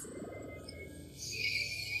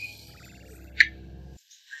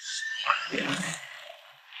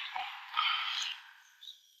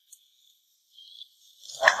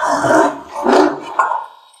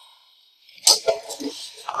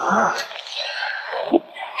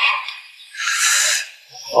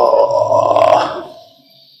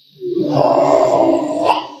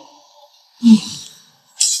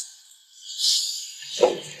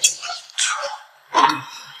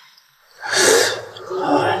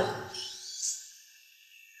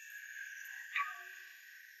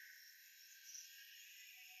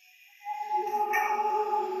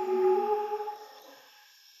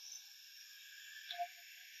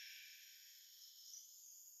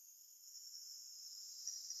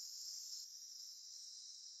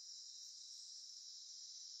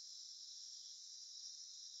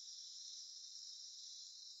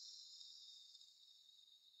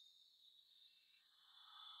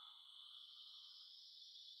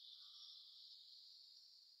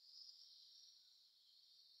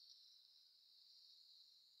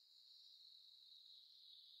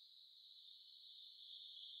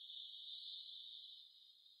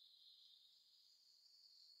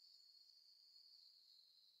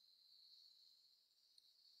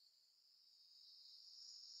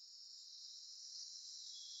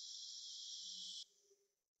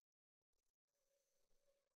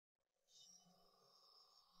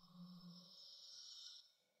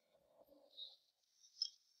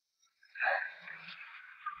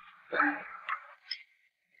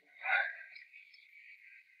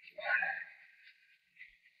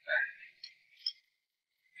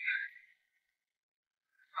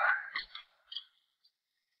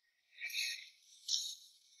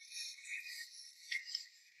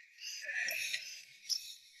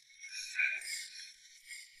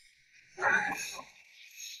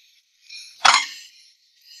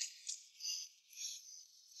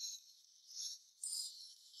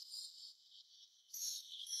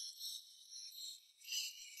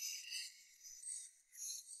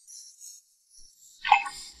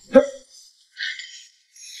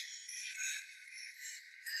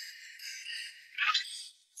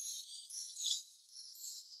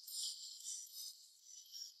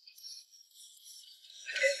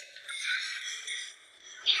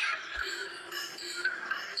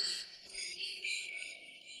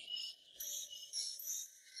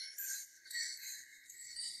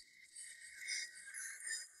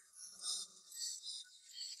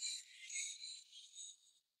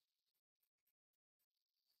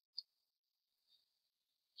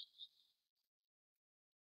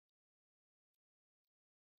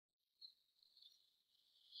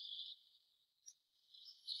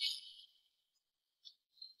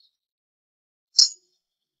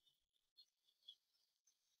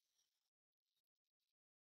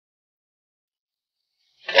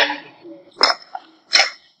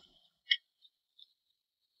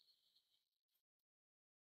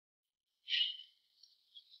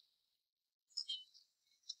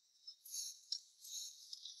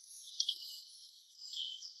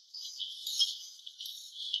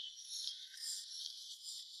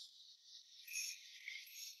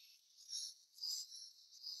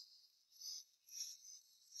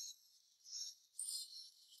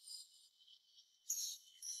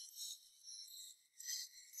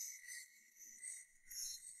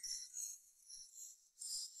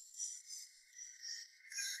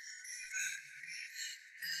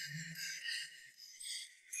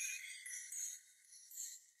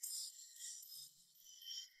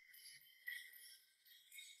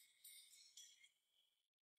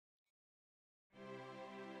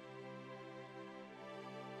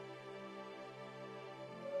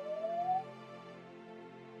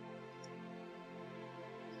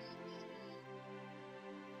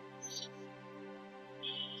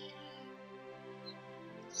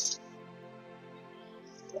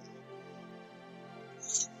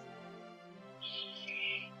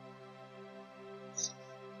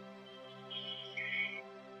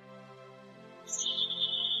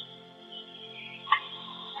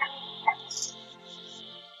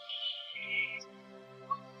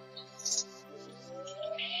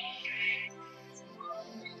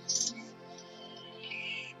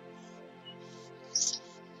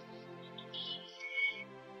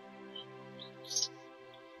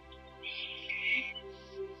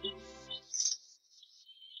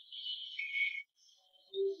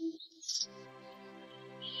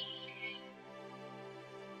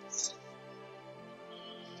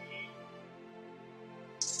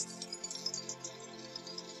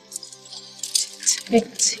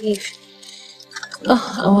 Effective.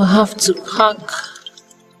 Oh, I will have to pack.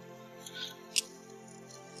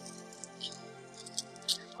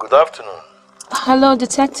 Good afternoon. Hello,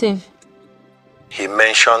 detective. He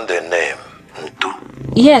mentioned the name.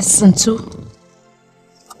 Yes, Ntu.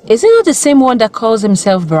 Is it not the same one that calls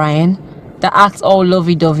himself Brian? That acts all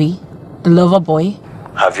lovey-dovey? The lover boy?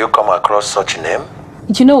 Have you come across such a name?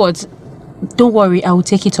 You know what? Don't worry, I will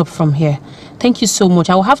take it up from here. Thank you so much.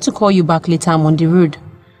 I will have to call you back later. I'm on the road.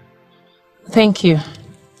 Thank you.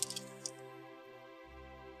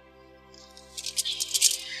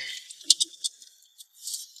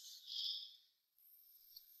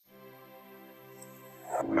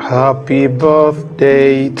 Happy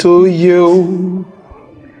birthday to you.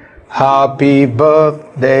 Happy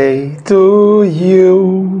birthday to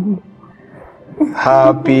you.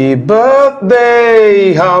 Happy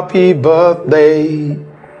birthday, happy birthday.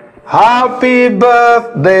 Happy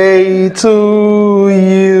birthday to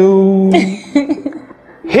you.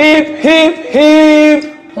 Hip, hip, hip.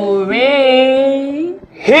 Hooray.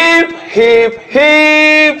 Hip, hip,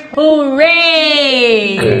 hip.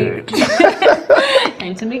 Hooray. Good.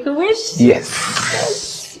 Time to make a wish?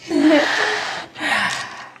 Yes.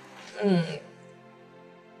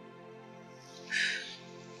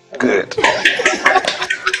 Good.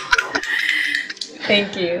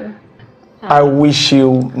 Thank you. I wish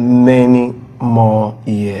you many more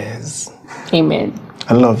years. Amen.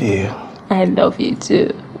 I love you. I love you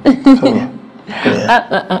too. Come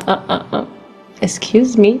here.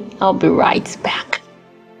 Excuse me, I'll be right back.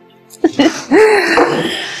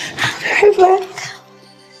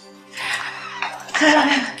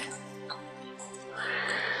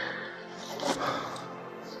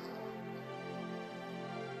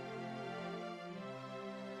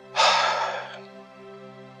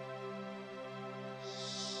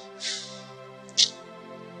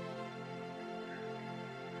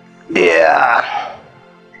 Yeah.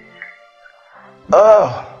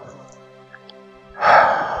 Oh.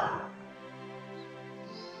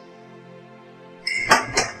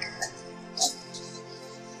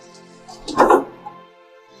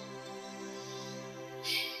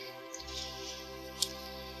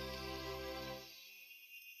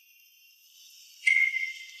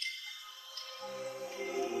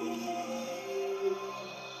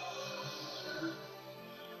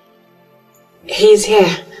 He's here.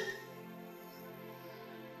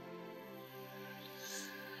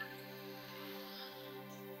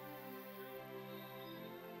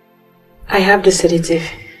 I have the sedative.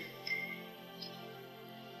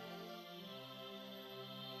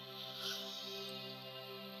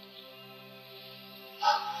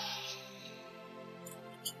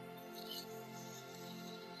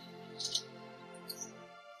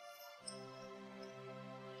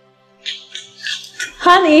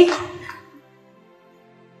 Honey.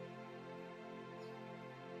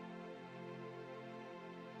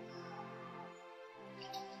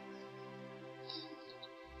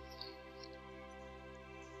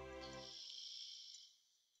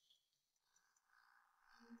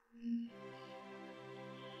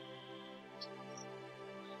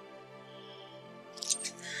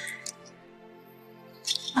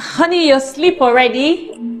 Honey, you're asleep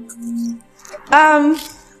already?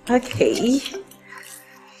 Okay.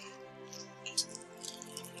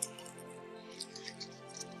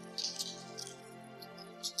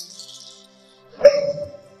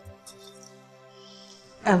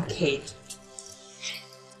 Okay.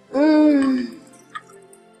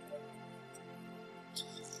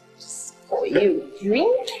 For you,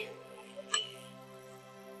 drink.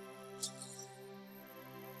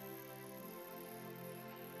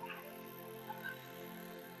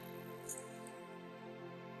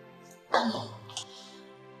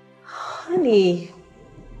 Honey.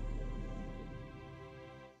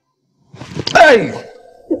 Hey!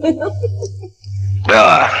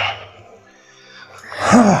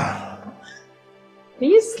 Are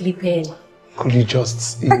you sleeping? Could you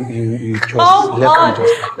just, you just Come let on. me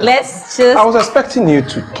just... Let's just... I was expecting you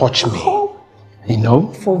to touch me. You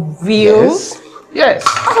know? For real? Yes. Yes.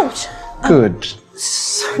 Ouch. Good.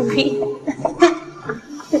 Sorry.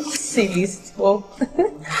 Silly stuff.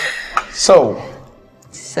 So,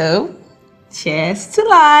 cheers to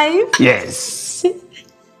life. yes.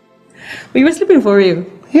 Were you sleeping for real?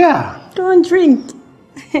 Yeah. Don't drink.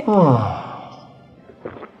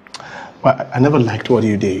 Well, I never liked what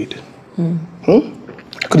you did.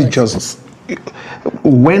 Could you just...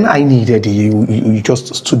 When I needed you, you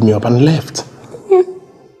just stood me up and left.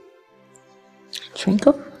 Drink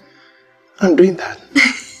up. I'm doing that.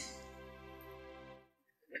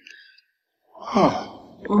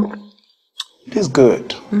 It is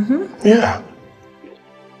good. Yeah.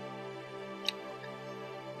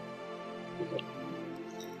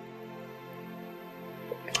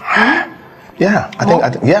 Yeah, I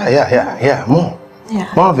think, yeah, more.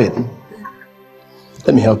 Yeah. More of it.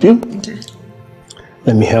 Let me help you. Okay.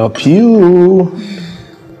 Let me help you.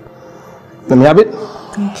 Let me have it.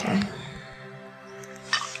 Okay.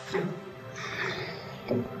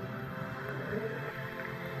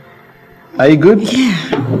 Are you good?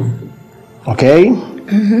 Yeah. Okay.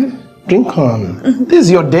 Drink on. This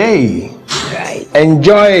is your day. Right.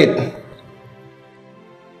 Enjoy it.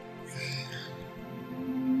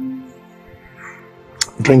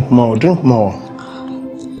 Drink more, drink more.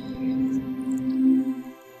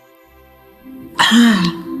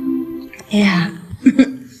 Yeah.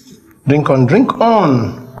 Drink on, drink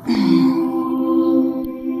on.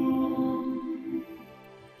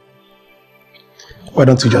 Why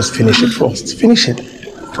don't you just finish it first? Finish it.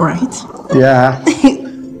 Right. Yeah.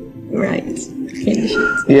 Right. Finish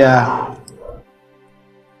it. Yeah.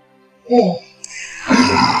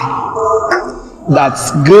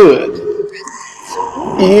 That's good.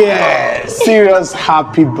 Yeah. Serious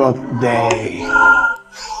happy birthday.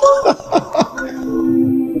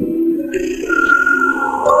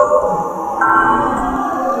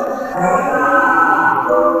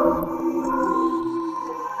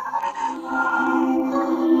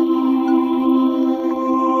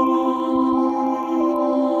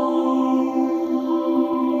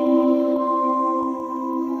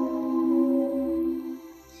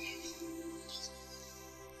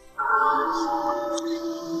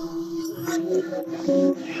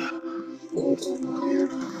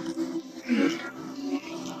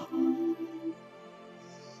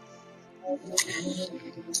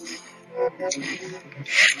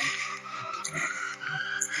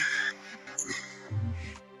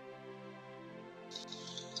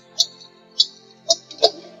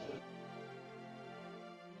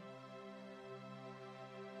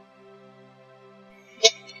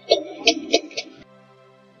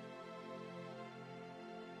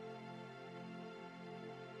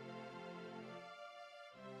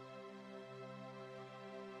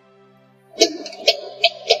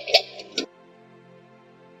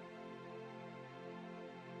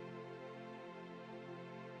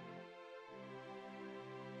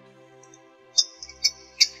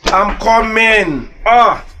 I'm coming.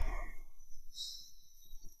 Ah.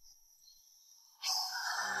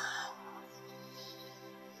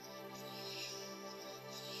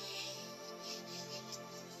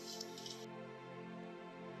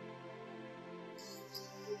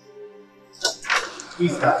 Who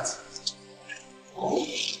is that?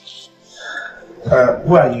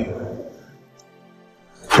 Who are you?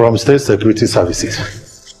 From State Security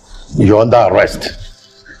Services. You're under arrest.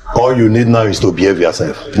 All you need now is to behave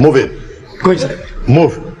yourself. Move it. Go inside.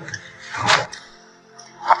 Move.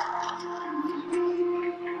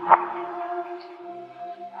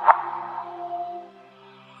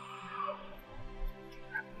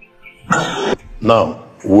 Now,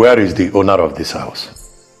 where is the owner of this house?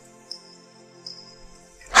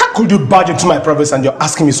 How could you barge into my privacy and you're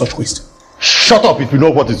asking me such questions? Shut up if you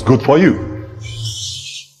know what is good for you.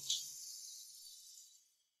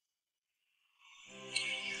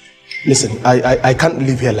 Listen, I can't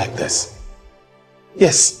live here like this.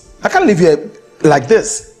 Yes, I can't live here like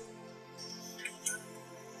this.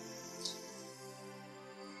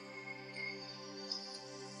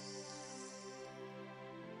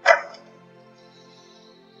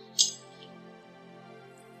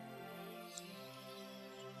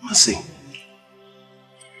 Mercy.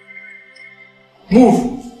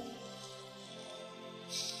 Move.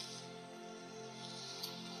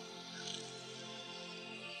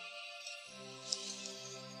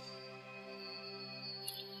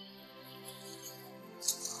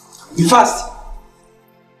 Be fast.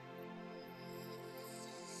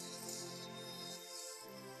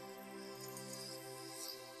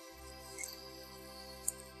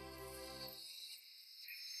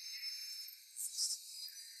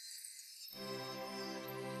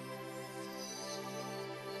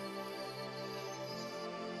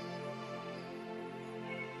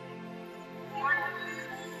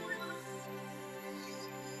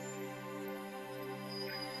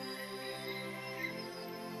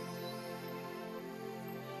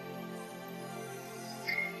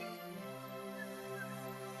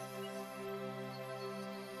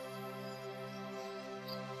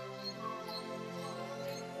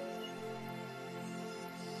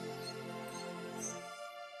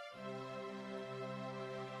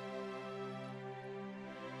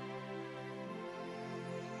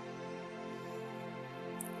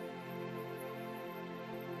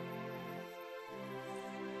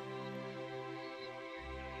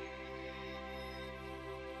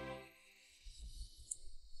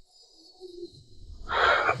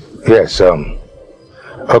 Yes,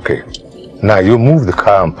 okay. Now you move the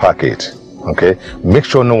car and park it, okay? Make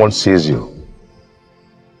sure no one sees you.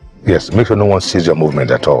 Yes, make sure no one sees your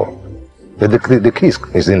movement at all. The key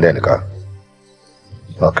is in there in the car.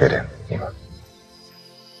 Okay then. Yeah.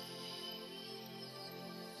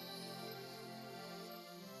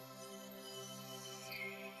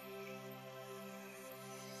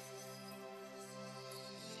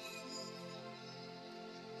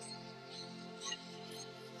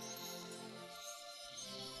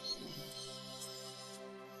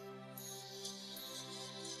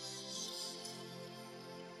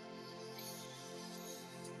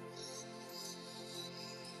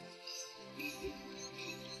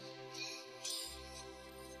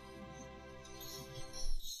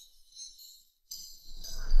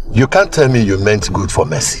 You can't tell me you meant good for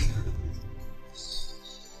Mercy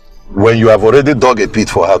when you have already dug a pit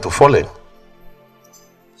for her to fall in.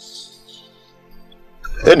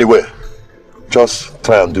 Anyway, just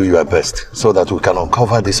try and do your best so that we can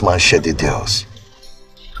uncover this man's shady deals.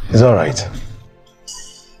 It's all right.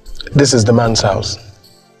 This is the man's house.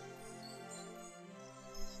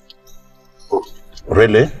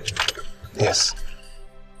 Really? Yes.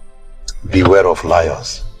 Beware of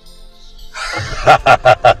liars.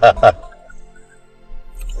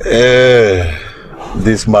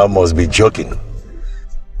 This man must be joking.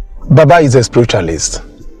 Baba is a spiritualist,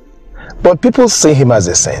 but people see him as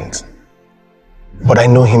a saint. But I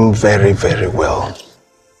know him very, very well.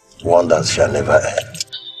 Wonders shall never end.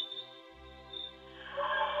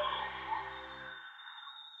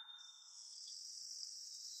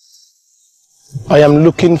 I am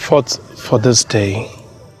looking forth for this day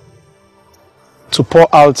to pour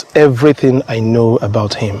out everything I know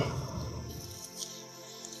about him.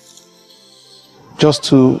 Just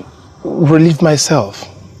to relieve myself.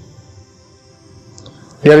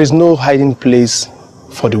 There is no hiding place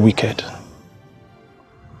for the wicked.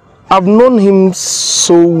 I've known him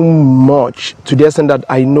so much to the extent that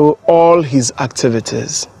I know all his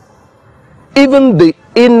activities, even the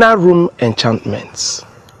inner room enchantments.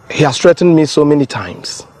 He has threatened me so many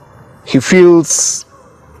times. He feels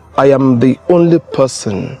I am the only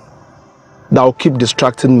person that will keep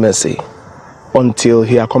distracting Mercy until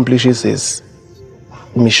he accomplishes his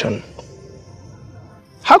mission.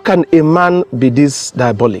 How can a man be this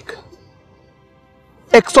diabolic?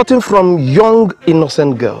 Extorting from young,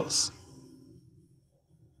 innocent girls,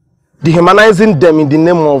 dehumanizing them in the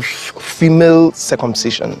name of female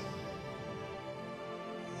circumcision.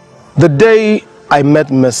 The day I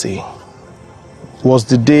met Mercy was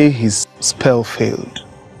the day his spell failed.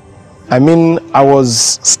 I mean, I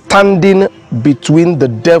was standing between the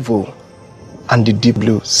devil and the deep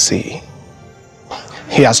blue sea.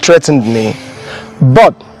 He has threatened me,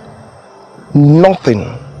 but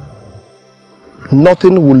nothing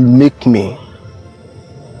will make me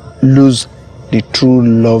lose the true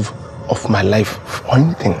love of my life for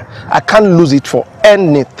anything. I can't lose it for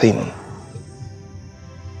anything.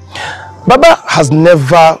 Baba has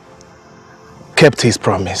never kept his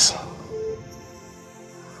promise.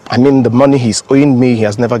 I mean, the money he's owing me, he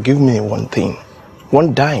has never given me one thing.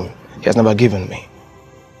 One dime, he has never given me.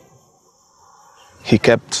 He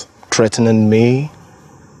kept threatening me,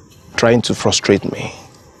 trying to frustrate me,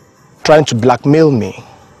 trying to blackmail me.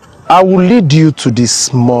 I will lead you to this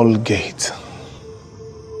small gate,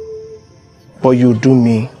 but you do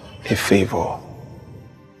me a favor.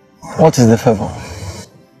 What is the favor?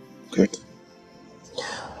 Good.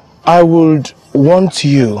 I would want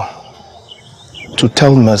you to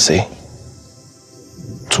tell Mercy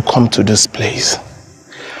to come to this place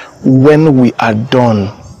when we are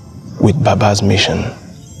done with Baba's mission.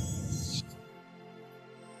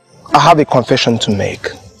 I have a confession to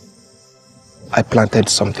make. I planted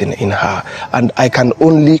something in her, and I can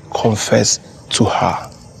only confess to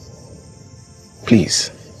her.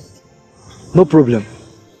 Please. No problem.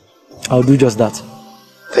 I'll do just that.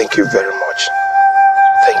 Thank you very much.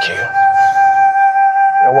 Thank you.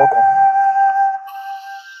 You're welcome.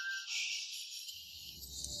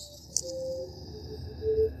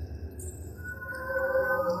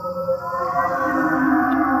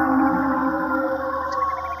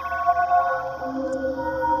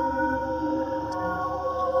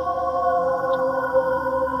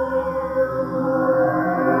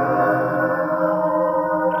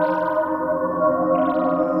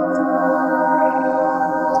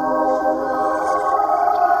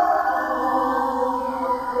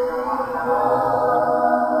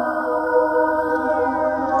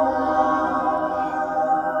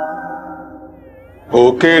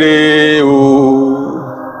 Okere o,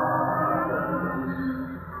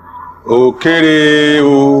 okere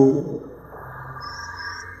o,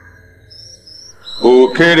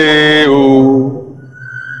 kéré o.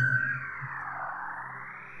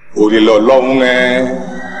 Orí lọ́lọ́hun ẹ.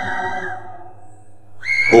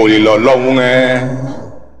 Orí lọ́lọ́hun ẹ.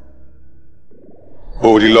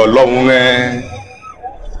 Orí lọ́lọ́hun ẹ.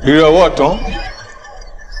 Ire ọwọ́ ọ̀tún.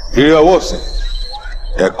 Ire ọwọ́ òsì.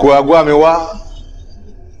 Ẹ̀kọ́ agbá mi wá.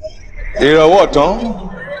 Ire ọwọ́ ọ̀tún.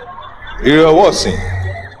 Ire ọwọ́ òsì.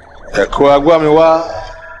 Ẹ̀kọ́ agbá mi wá.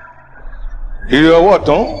 Ire ọwọ́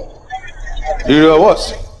ọ̀tún. Ire ọwọ́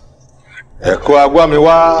òsì. Ẹ̀kọ́ agbá mi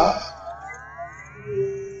wá.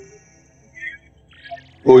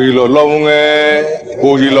 Orí lọ́lọ́hun ẹ.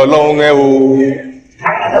 Orí lọ́lọ́hun ẹ o.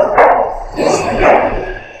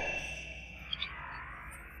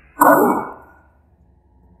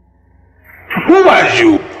 Who are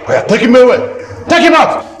you? Oh, yeah, take him away. Take him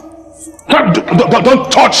out.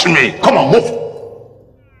 Don't touch me. Come on, move.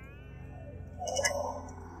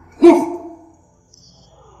 Move.